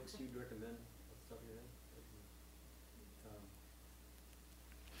 Any other books you'd recommend off the top of your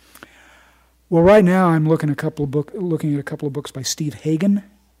head? Well, right now I'm looking at a couple of books by Steve Hagen.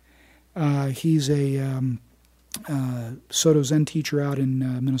 He's a Soto Zen teacher out in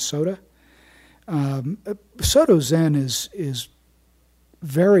Minnesota. Soto Zen is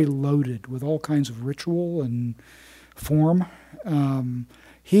very loaded with all kinds of ritual and form.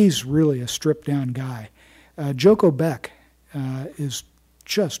 He's really a stripped-down guy. Joko Beck is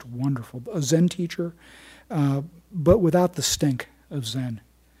just wonderful, a Zen teacher, but without the stink of Zen,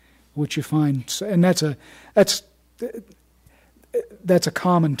 which you find, and that's a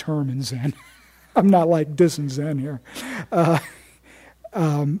common term in Zen. I'm not like dissing Zen here.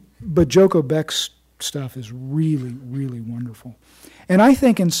 But Joko Beck's stuff is really, really wonderful. And I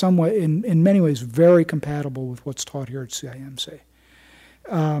think in many ways, very compatible with what's taught here at CIMC.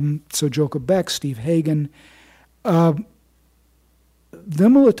 So Joko Beck, Steve Hagen. Vimala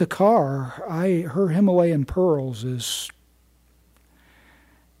Thakar, her Himalayan Pearls is...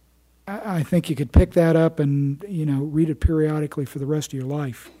 I think you could pick that up and read it periodically for the rest of your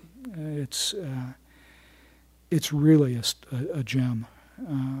life. It's really a gem.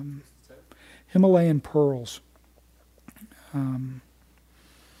 Himalayan Pearls.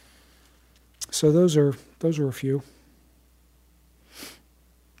 So those are a few.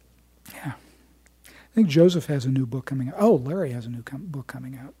 Yeah, I think Joseph has a new book coming out. Oh, Larry has a new book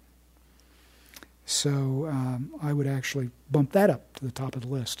coming out. So I would actually bump that up to the top of the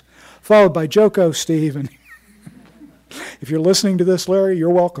list, followed by Joko, Steve, and if you're listening to this, Larry, you're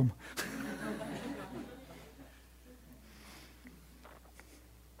welcome.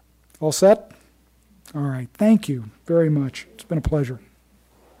 All set? All right. Thank you very much. It's been a pleasure.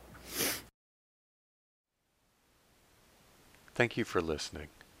 Thank you for listening.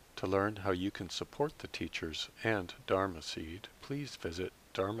 To learn how you can support the teachers and Dharma Seed, please visit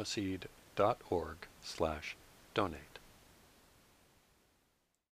dharmaseed.org/donate.